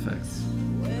 sound effects.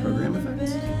 Program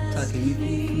effects? Takayuki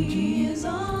Fuji,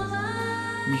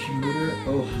 Nishimura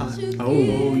Oh.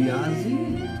 Oyazu.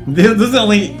 Those are the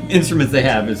only instruments they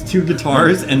have, is 2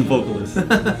 guitars and vocalists.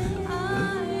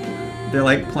 They're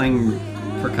like playing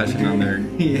percussion on their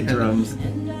drums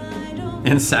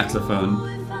and saxophone.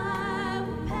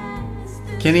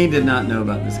 Kenny did not know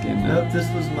about this game. No. Nope, this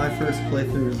was my first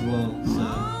playthrough as well, so...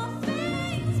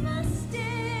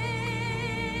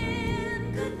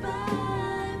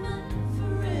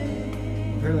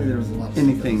 Apparently there was a lot of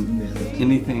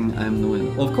Anything, I'm the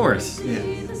winner. Well, of course. Yeah.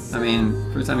 I mean,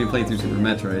 first time you played through Super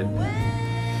Metroid.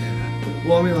 Yeah.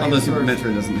 Well, I mean, like... Although Super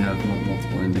Metroid doesn't have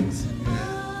multiple endings.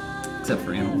 Except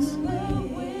for animals.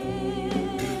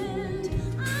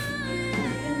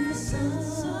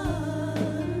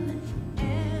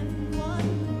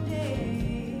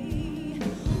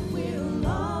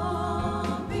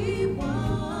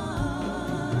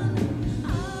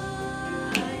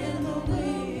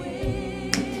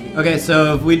 Okay,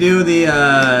 so if we do the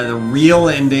real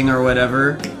ending or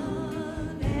whatever,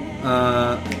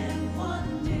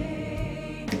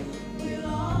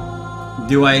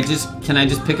 can I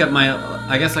just pick up my,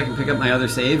 I guess I can pick up my other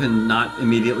save and not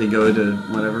immediately go to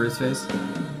whatever his face?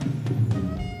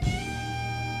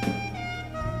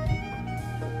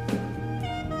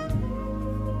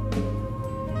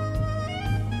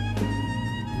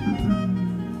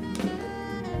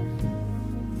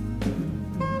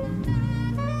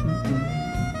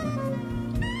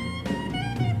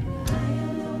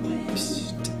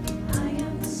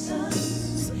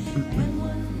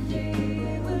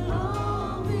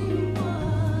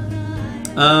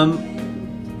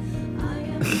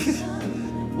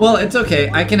 Well, it's okay.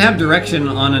 I can have direction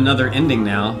on another ending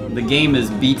now. The game is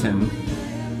beaten.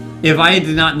 If I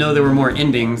did not know there were more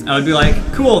endings, I would be like,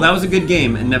 cool, that was a good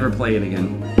game, and never play it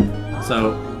again.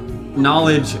 So,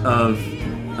 knowledge of,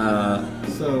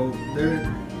 So, there's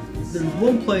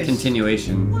one place...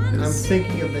 continuation. I'm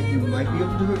thinking of that you might be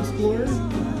able to explore, if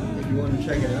you want to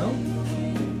check it out.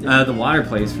 The water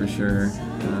place for sure.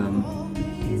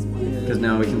 Because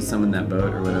now we can summon that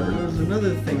boat or whatever. There's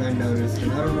another thing I noticed,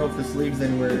 and I don't know if this leads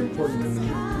anywhere important or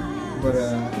not, but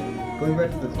going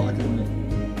back to the clock limit.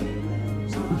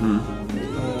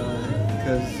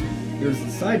 Because there's the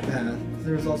side path,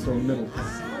 there's also a middle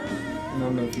path. I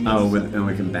don't know if you know. And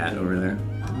we can bat over there.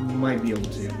 You might be able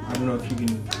to. I don't know if you can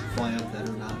fly up that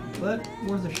or not, but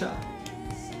worth a shot.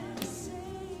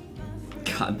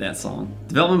 God, that song.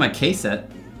 Development by K-Set.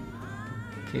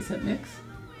 K-Set mix?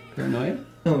 Paranoia?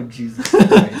 Oh, Jesus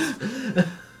Christ.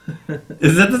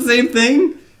 Is that the same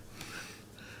thing?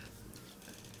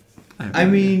 I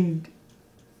mean,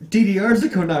 DDR's a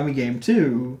Konami game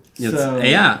too. So.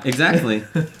 Yeah, exactly.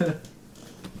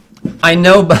 I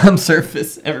know Bomb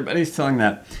Surface. Everybody's telling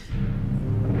that.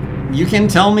 You can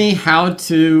tell me how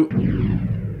to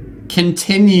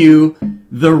continue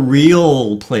the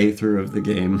real playthrough of the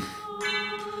game.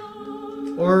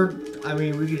 Or, I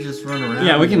mean, we could just run around.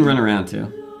 Yeah, we can run around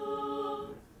too.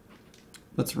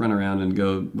 Let's run around and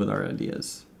go with our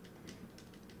ideas.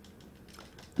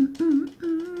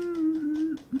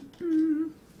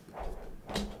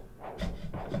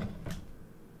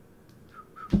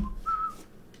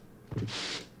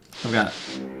 I've got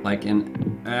like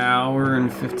an hour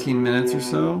and 15 minutes or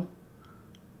so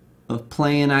of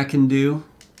playing I can do.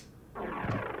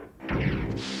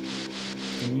 Can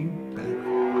you bat?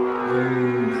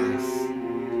 Oh, nice.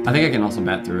 I think I can also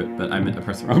bat through it, but I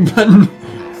pressed the wrong button.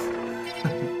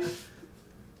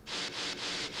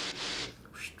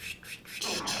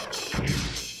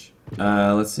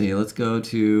 Let's see. Let's go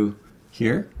to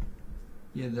here.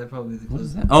 Yeah, that probably the What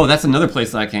is that? Oh, that's another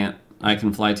place I can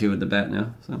fly to with the bat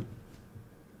now. So,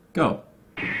 go.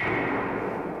 You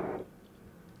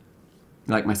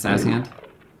like my sass hand?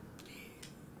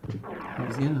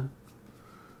 Yeah.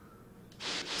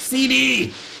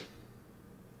 CD.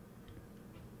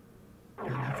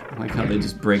 I like how they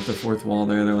just break the fourth wall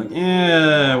there. They're like,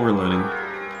 yeah, we're loading.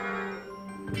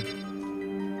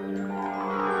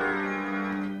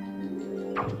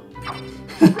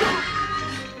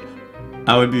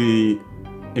 I would be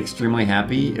extremely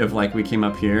happy if like we came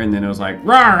up here and then it was like,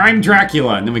 "Rawr, I'm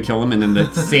Dracula," and then we kill him and then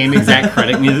the same exact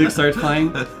credit music starts playing.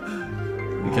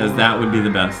 Because that would be the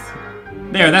best.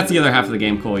 There, that's the other half of the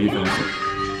game. Cool, you finished it.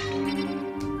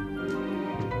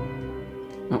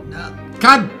 Oh.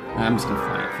 God! I'm just gonna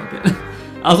fly it, fuck it.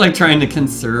 I was like trying to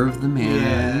conserve the mana.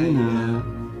 Yeah, you know.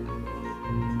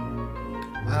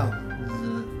 Wow.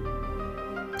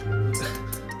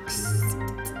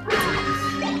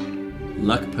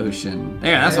 Luck potion.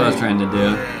 There, that's what I was trying to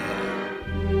do.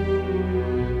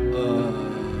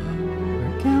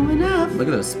 We're going up. Look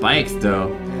at those spikes, though.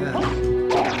 Yeah.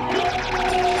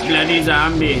 Bloody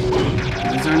zombie.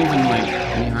 These aren't even like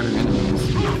any harder enemies.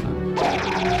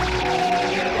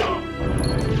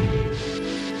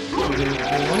 They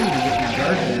want you to get your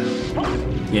guard down.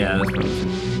 Yeah, that's probably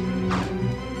true.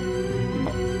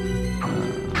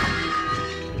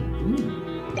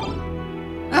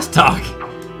 That's talk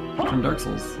from Dark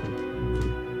Souls.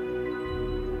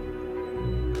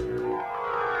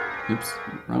 Oops,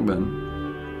 wrong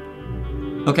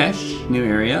button. Okay, new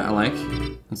area. I like.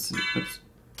 Let's see. Oops.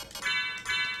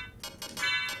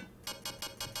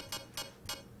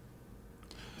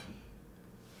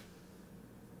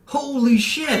 Holy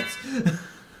shit!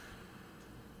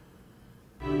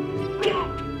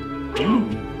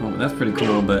 Oh, that's pretty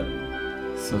cool, but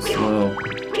so slow.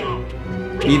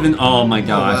 Even oh my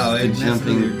gosh, wow, the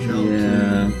jumping.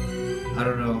 Yeah. I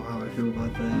don't know how I feel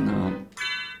about that.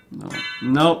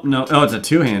 No. Oh, it's a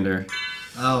two-hander.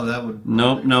 Oh, that would.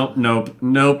 Nope.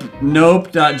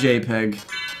 Dot JPEG.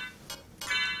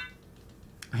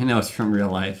 I know it's from real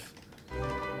life.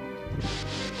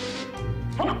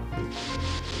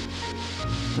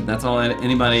 But that's all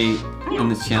anybody in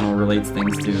this channel relates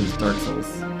things to is Dark Souls.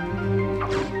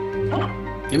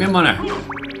 Give me a money!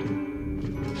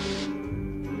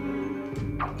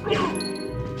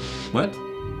 What?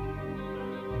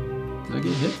 Did I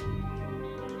get hit?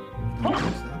 I don't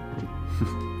think so.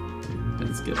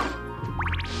 That's good.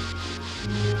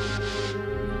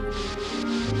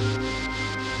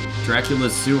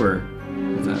 Dracula's Sewer.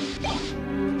 What's that?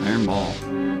 Iron Ball.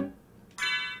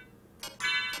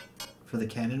 For the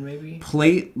cannon, maybe?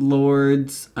 Plate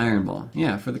Lord's Iron Ball.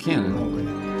 Yeah, for the cannon. Oh, wait.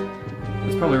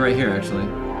 It's probably right here, actually.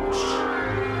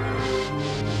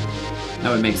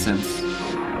 That would make sense.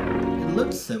 It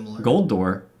looks similar. Gold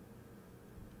door.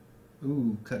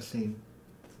 Ooh, cutscene.